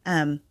key.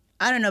 I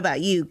don't know about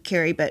you,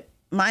 Carrie, but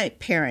my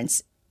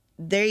parents,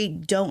 they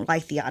don't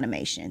like the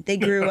automation. They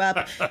grew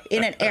up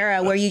in an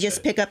era where you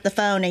just pick up the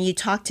phone and you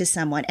talk to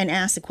someone and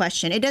ask a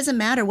question. It doesn't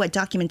matter what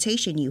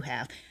documentation you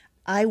have.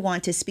 I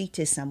want to speak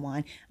to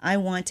someone. I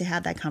want to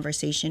have that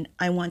conversation.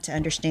 I want to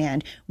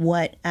understand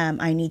what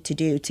I need to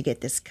do to get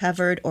this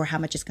covered or how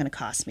much it's going to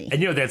cost me.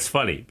 And, that's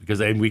funny because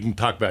we can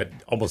talk about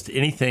almost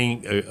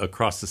anything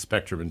across the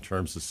spectrum in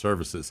terms of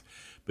services.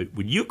 But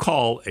when you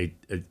call a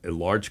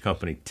large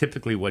company,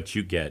 typically what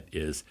you get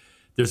is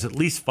there's at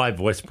least 5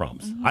 voice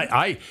prompts.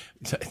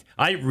 Mm-hmm.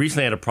 I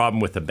recently had a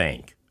problem with a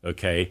bank.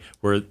 okay,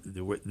 where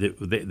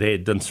they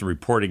had done some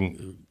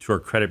reporting to our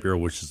credit bureau,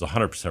 which is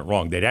 100%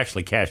 wrong. They'd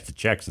actually cashed the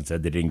checks and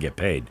said they didn't get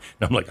paid.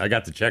 And I'm like, I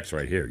got the checks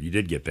right here. You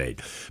did get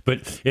paid.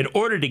 But in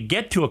order to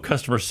get to a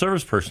customer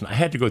service person, I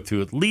had to go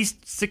through at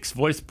least 6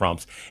 voice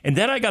prompts. And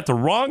then I got the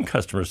wrong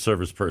customer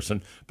service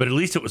person, but at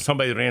least it was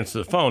somebody that answered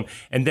the phone.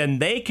 And then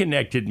they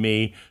connected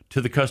me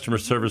to the customer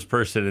service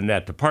person in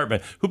that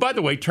department, who, by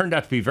the way, turned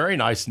out to be very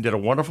nice and did a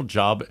wonderful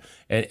job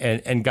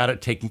and got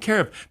it taken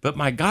care of. But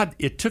my God,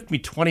 it took me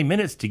 20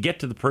 minutes to get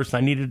to the person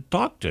I needed to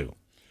talk to.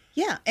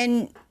 Yeah,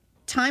 and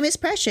time is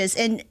precious.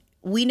 And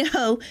we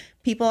know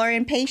people are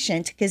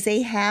impatient because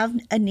they have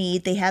a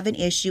need, they have an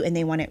issue, and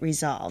they want it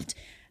resolved.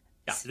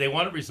 Yeah, they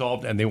want it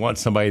resolved, and they want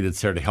somebody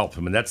that's there to help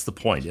them. And that's the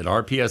point. At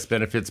RPS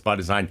Benefits by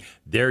Design,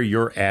 they're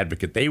your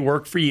advocate. They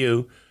work for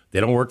you.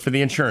 They don't work for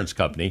the insurance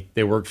company.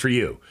 They work for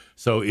you.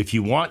 So if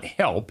you want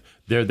help,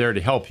 they're there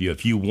to help you.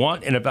 If you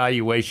want an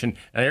evaluation,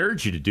 and I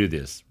urge you to do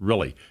this,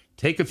 really,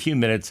 take a few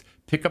minutes,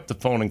 pick up the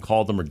phone and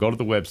call them, or go to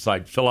the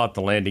website, fill out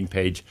the landing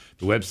page.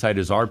 The website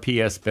is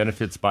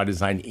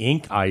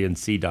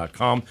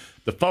rpsbenefitsbydesigninc.com.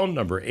 The phone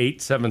number,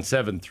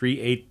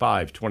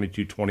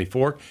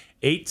 877-385-2224,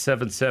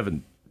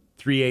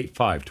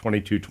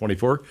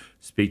 877-385-2224.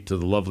 Speak to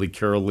the lovely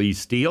Carol Lee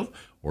Steele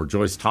or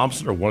Joyce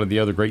Thompson or one of the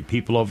other great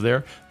people over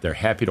there. They're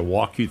happy to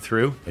walk you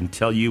through and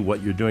tell you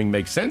what you're doing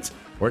makes sense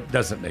or it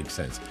doesn't make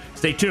sense.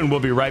 Stay tuned. We'll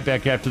be right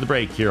back after the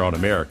break here on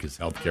America's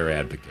Healthcare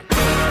Advocate.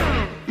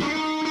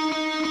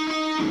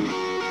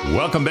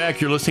 Welcome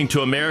back. You're listening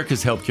to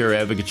America's Healthcare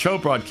Advocate Show,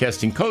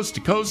 broadcasting coast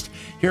to coast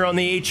here on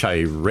the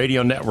HIA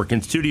Radio Network.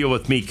 In studio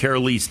with me,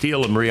 Carol Lee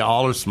Steele and Maria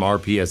Allers from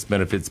RPS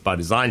Benefits by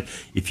Design.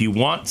 If you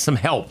want some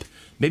help,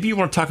 maybe you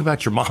want to talk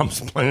about your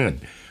mom's plan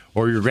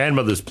or your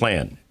grandmother's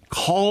plan,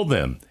 call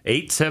them,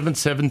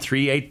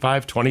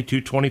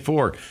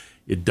 877-385-2224.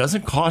 It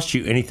doesn't cost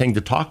you anything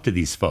to talk to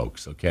these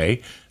folks,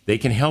 okay? They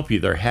can help you.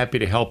 They're happy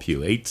to help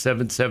you.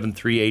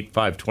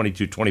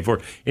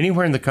 877-385-2224.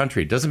 Anywhere in the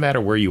country. It doesn't matter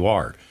where you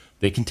are.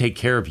 They can take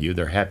care of you.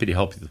 They're happy to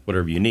help you with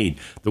whatever you need.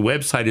 The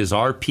website is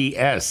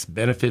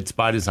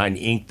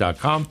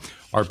rpsbenefitsbydesigninc.com,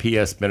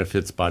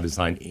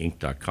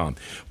 rpsbenefitsbydesigninc.com.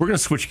 We're going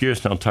to switch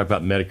gears now and talk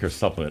about Medicare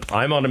Supplement.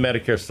 I'm on a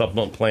Medicare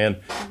Supplement plan.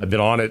 I've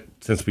been on it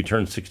since we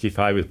turned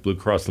 65 with Blue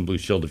Cross and Blue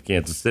Shield of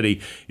Kansas City.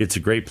 It's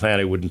a great plan.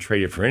 I wouldn't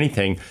trade it for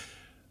anything.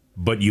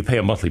 But you pay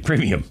a monthly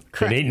premium.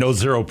 Correct. It ain't no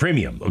zero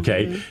premium,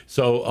 okay? Mm-hmm.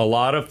 So a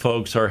lot of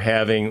folks are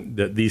having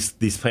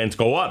these plans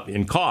go up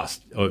in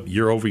cost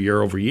year over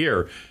year over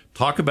year.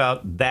 Talk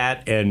about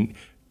that, and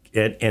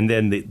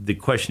then the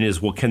question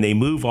is, well, can they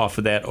move off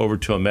of that over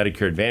to a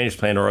Medicare Advantage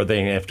plan, or are they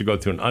going to have to go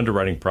through an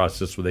underwriting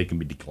process where they can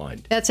be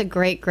declined? That's a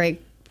great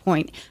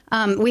point.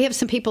 We have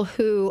some people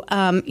who,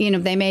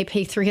 they may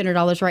pay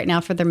 $300 right now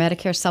for their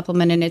Medicare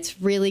supplement, and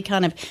it's really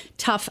kind of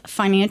tough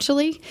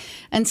financially.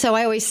 And so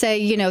I always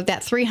say,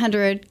 that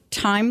 300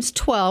 times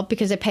 12,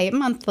 because they pay it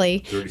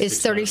monthly,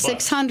 is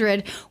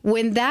 $3,600.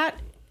 When that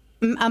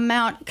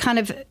amount kind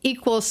of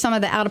equals some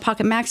of the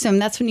out-of-pocket maximum,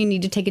 that's when you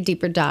need to take a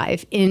deeper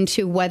dive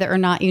into whether or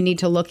not you need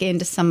to look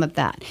into some of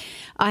that.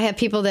 I have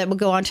people that will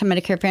go on to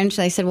Medicare Advantage.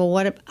 They said, "Well,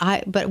 what if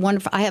I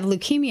have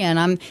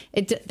leukemia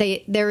and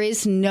there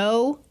is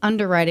no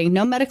underwriting,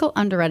 no medical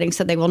underwriting,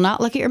 so they will not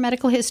look at your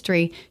medical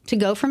history to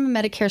go from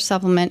a Medicare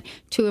supplement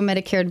to a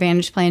Medicare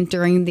Advantage plan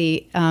during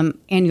the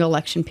annual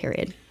election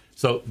period."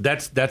 So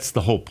that's the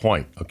whole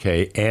point,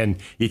 okay? And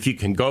if you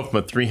can go from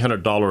a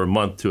 $300 a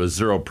month to a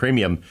zero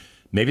premium,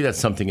 maybe that's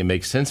something that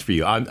makes sense for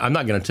you. I'm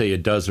not going to tell you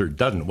it does or it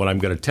doesn't. What I'm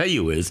going to tell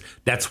you is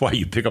that's why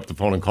you pick up the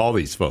phone and call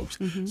these folks,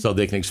 so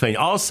they can explain.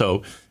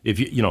 Also, if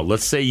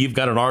let's say you've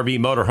got an RV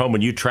motorhome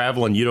and you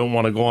travel and you don't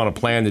want to go on a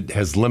plan that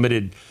has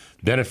limited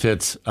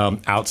benefits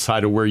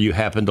outside of where you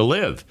happen to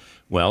live.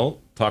 Well,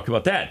 talk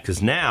about that,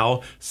 because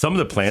now some of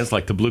the plans,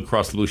 like the Blue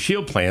Cross Blue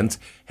Shield plans,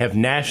 have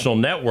national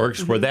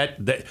networks where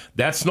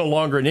that's no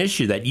longer an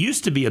issue. That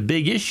used to be a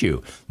big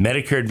issue,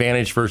 Medicare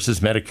Advantage versus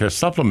Medicare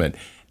Supplement.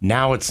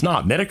 Now it's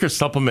not. Medicare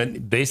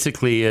Supplement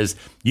basically is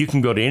you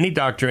can go to any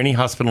doctor, any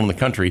hospital in the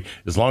country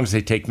as long as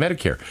they take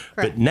Medicare. Correct.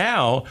 But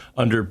now,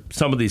 under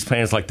some of these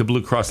plans, like the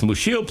Blue Cross and Blue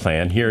Shield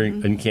plan here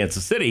in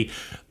Kansas City,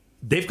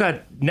 they've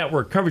got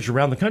network coverage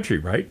around the country,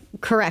 right?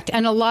 Correct.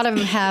 And a lot of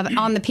them have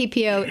on the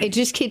PPO. It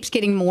just keeps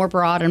getting more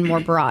broad and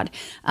more broad.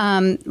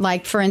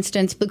 Like, for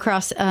instance, Blue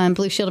Cross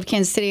Blue Shield of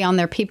Kansas City on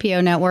their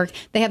PPO network,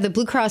 they have the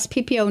Blue Cross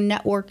PPO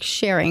network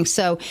sharing.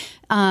 So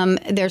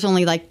there's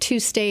only like 2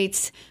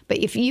 states. But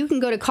if you can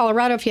go to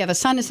Colorado, if you have a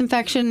sinus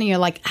infection and you're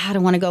like, I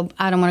don't want to go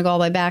all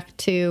the way back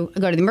to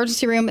go to the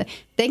emergency room,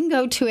 they can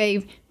go to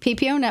a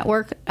PPO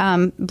network,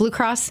 Blue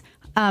Cross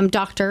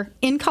doctor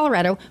in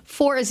Colorado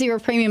for a zero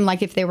premium,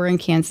 like if they were in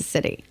Kansas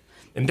City.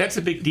 And that's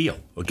a big deal,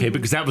 okay,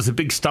 because that was a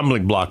big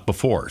stumbling block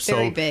before.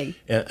 Very big.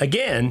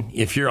 Again,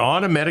 if you're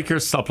on a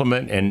Medicare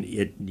supplement and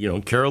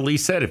Carol Lee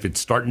said if it's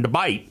starting to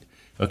bite,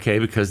 okay,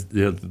 because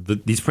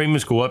these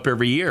premiums go up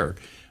every year,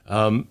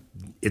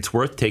 it's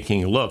worth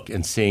taking a look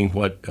and seeing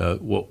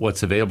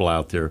what's available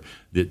out there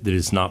that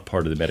is not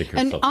part of the Medicare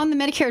supplement. And on the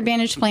Medicare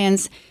Advantage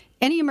plans,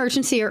 any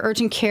emergency or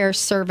urgent care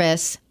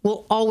service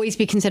will always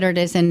be considered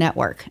as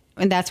in-network,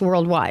 and that's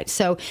worldwide.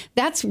 So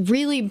that's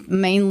really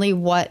mainly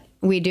what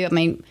we do. I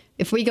mean,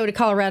 if we go to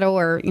Colorado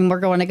or we're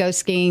going to go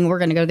skiing, we're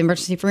going to go to the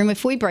emergency room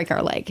if we break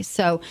our leg.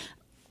 So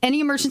any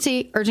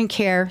emergency urgent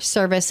care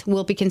service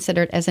will be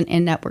considered as an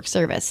in-network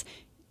service.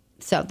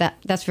 So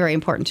that's very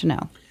important to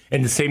know.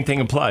 And the same thing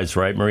applies,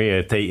 right,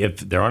 Maria? If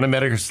they're on a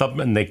Medicare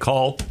supplement and they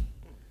call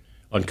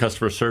on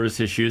customer service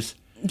issues,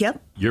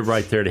 Yep. You're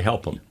right there to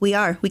help them. We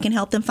are. We can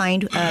help them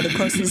find the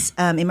closest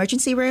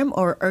emergency room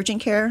or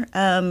urgent care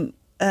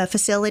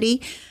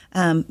facility.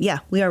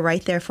 We are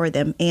right there for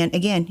them. And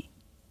again,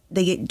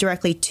 they get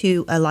directly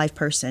to a live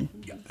person.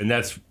 Yeah. And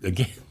that's,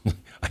 again,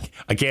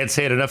 I can't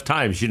say it enough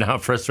times. You know how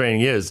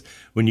frustrating it is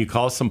when you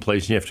call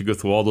someplace and you have to go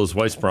through all those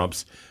voice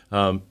prompts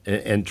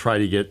and try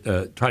to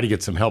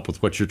get some help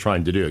with what you're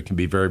trying to do. It can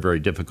be very, very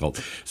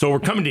difficult. So we're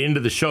coming to the end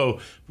of the show.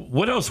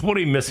 What else? What are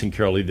you missing,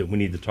 Carolee, that we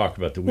need to talk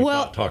about that we've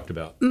not talked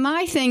about?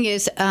 My thing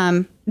is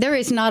there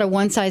is not a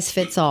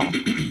one-size-fits-all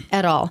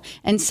at all.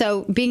 And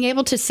so being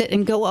able to sit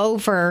and go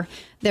over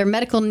their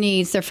medical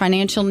needs, their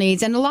financial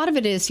needs, and a lot of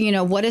it is,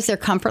 what is their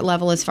comfort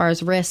level as far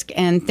as risk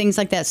and things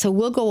like that. So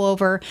we'll go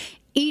over.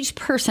 Each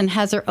person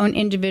has their own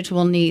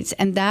individual needs,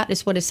 and that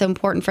is what is so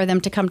important for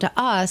them to come to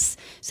us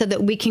so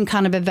that we can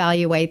kind of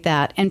evaluate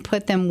that and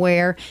put them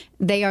where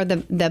they are the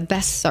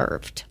best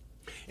served.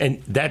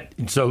 And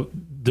so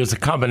there's a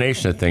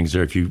combination of things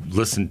there. If you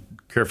listen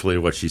carefully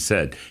to what she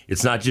said,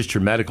 it's not just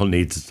your medical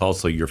needs, it's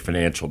also your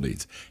financial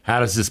needs. How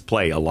does this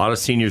play? A lot of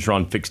seniors are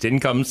on fixed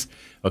incomes,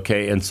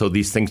 okay, and so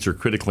these things are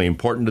critically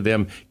important to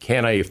them.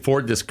 Can I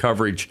afford this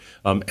coverage?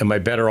 Am I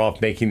better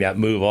off making that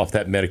move off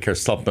that Medicare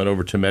supplement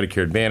over to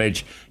Medicare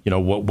Advantage?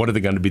 What are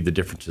going to be the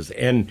differences?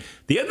 And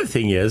the other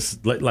thing is,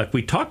 like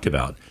we talked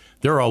about,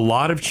 there are a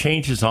lot of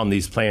changes on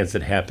these plans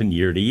that happen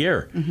year to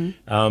year.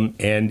 Mm-hmm.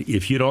 And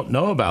if you don't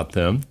know about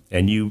them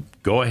and you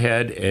go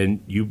ahead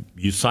and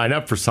you sign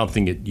up for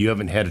something that you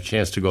haven't had a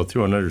chance to go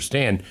through and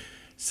understand,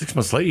 6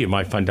 months later, you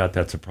might find out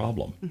that's a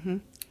problem. Mm-hmm.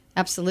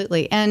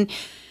 Absolutely. And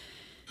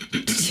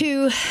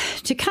to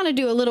kind of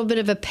do a little bit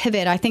of a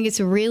pivot, I think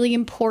it's really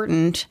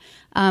important.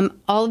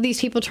 All of these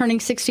people turning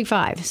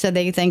 65, so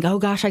they think, oh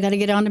gosh, I got to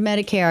get on to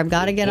Medicare. I've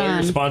got to get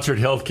on. Sponsored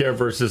healthcare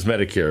versus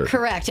Medicare.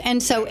 Correct.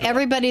 And so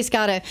everybody's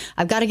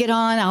I've got to get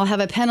on. I'll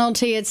have a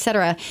penalty, et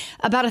cetera.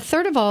 About a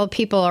third of all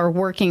people are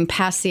working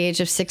past the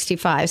age of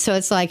 65. So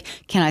it's like,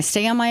 can I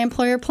stay on my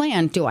employer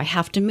plan? Do I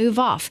have to move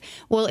off?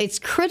 Well, it's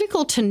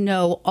critical to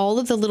know all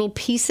of the little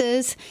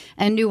pieces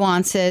and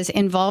nuances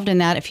involved in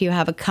that. If you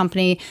have a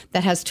company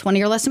that has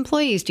 20 or less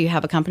employees, do you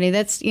have a company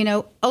that's,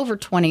 over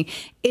 20?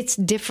 It's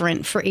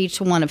different for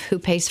each one of who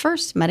pays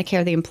first,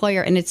 Medicare, the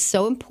employer. And it's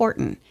so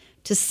important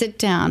to sit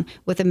down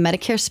with a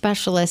Medicare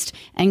specialist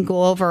and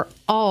go over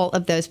all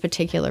of those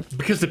particular.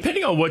 Because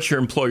depending on what your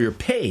employer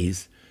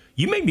pays,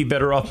 you may be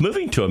better off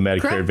moving to a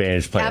Medicare Correct.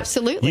 Advantage plan.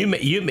 Absolutely.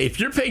 If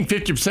you're paying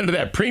 50% of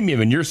that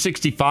premium and you're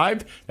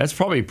 65, that's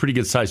probably a pretty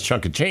good sized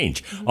chunk of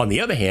change. Mm-hmm. On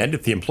the other hand,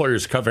 if the employer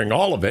is covering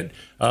all of it,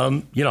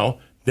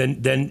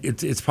 then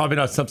it's probably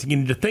not something you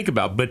need to think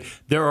about. But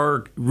there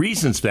are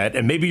reasons for that,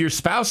 and maybe your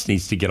spouse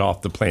needs to get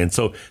off the plan.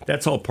 So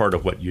that's all part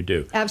of what you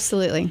do.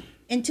 Absolutely.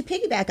 And to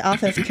piggyback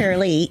off of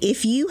Carolee,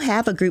 if you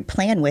have a group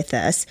plan with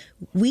us,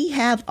 we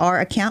have our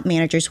account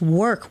managers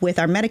work with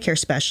our Medicare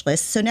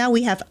specialists. So now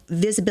we have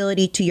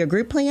visibility to your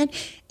group plan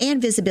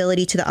and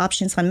visibility to the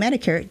options on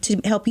Medicare to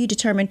help you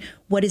determine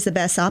what is the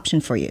best option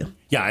for you.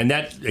 Yeah, and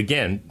that,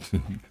 again...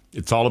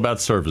 It's all about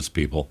service,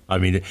 people. I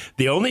mean,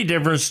 the only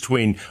difference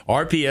between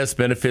RPS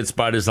Benefits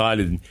by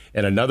Design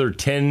and another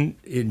 10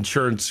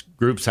 insurance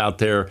groups out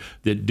there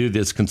that do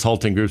this,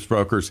 consulting groups,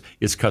 brokers,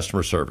 is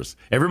customer service.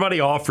 Everybody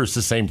offers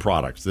the same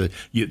products. The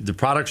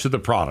products are the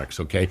products,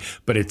 okay?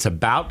 But it's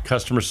about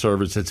customer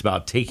service. It's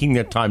about taking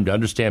the time to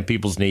understand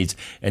people's needs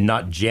and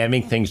not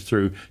jamming things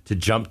through to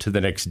jump to the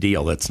next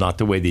deal. That's not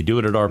the way they do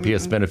it at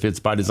RPS Benefits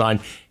by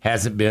Design.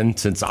 Hasn't been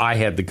since I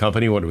had the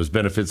company when it was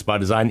Benefits by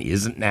Design.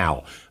 Isn't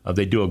now.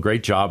 They do a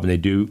great job,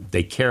 and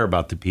they care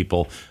about the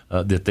people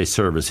that they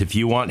service. If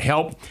you want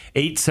help,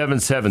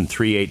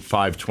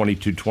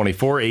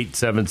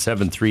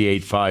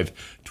 877-385-2224,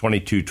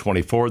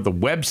 877-385-2224. The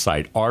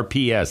website,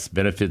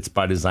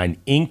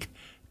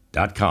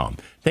 rpsbenefitsbydesigninc.com.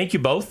 Thank you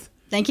both.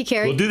 Thank you,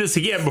 Carrie. We'll do this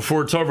again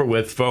before it's over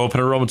with. Open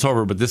enrollment's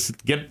over, but this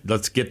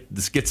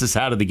gets us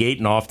out of the gate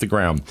and off the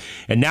ground.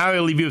 And now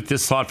I'll leave you with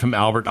this thought from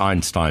Albert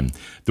Einstein.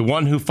 The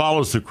one who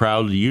follows the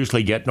crowd will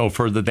usually get no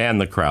further than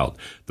the crowd.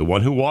 The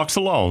one who walks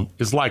alone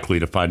is likely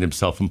to find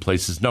himself in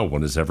places no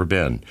one has ever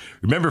been.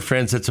 Remember,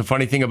 friends, it's a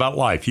funny thing about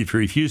life. If you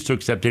refuse to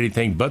accept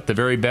anything but the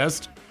very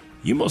best,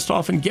 you most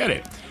often get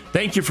it.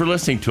 Thank you for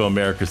listening to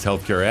America's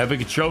Healthcare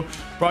Advocate Show,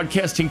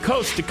 broadcasting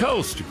coast to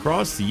coast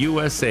across the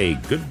USA.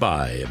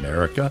 Goodbye,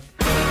 America.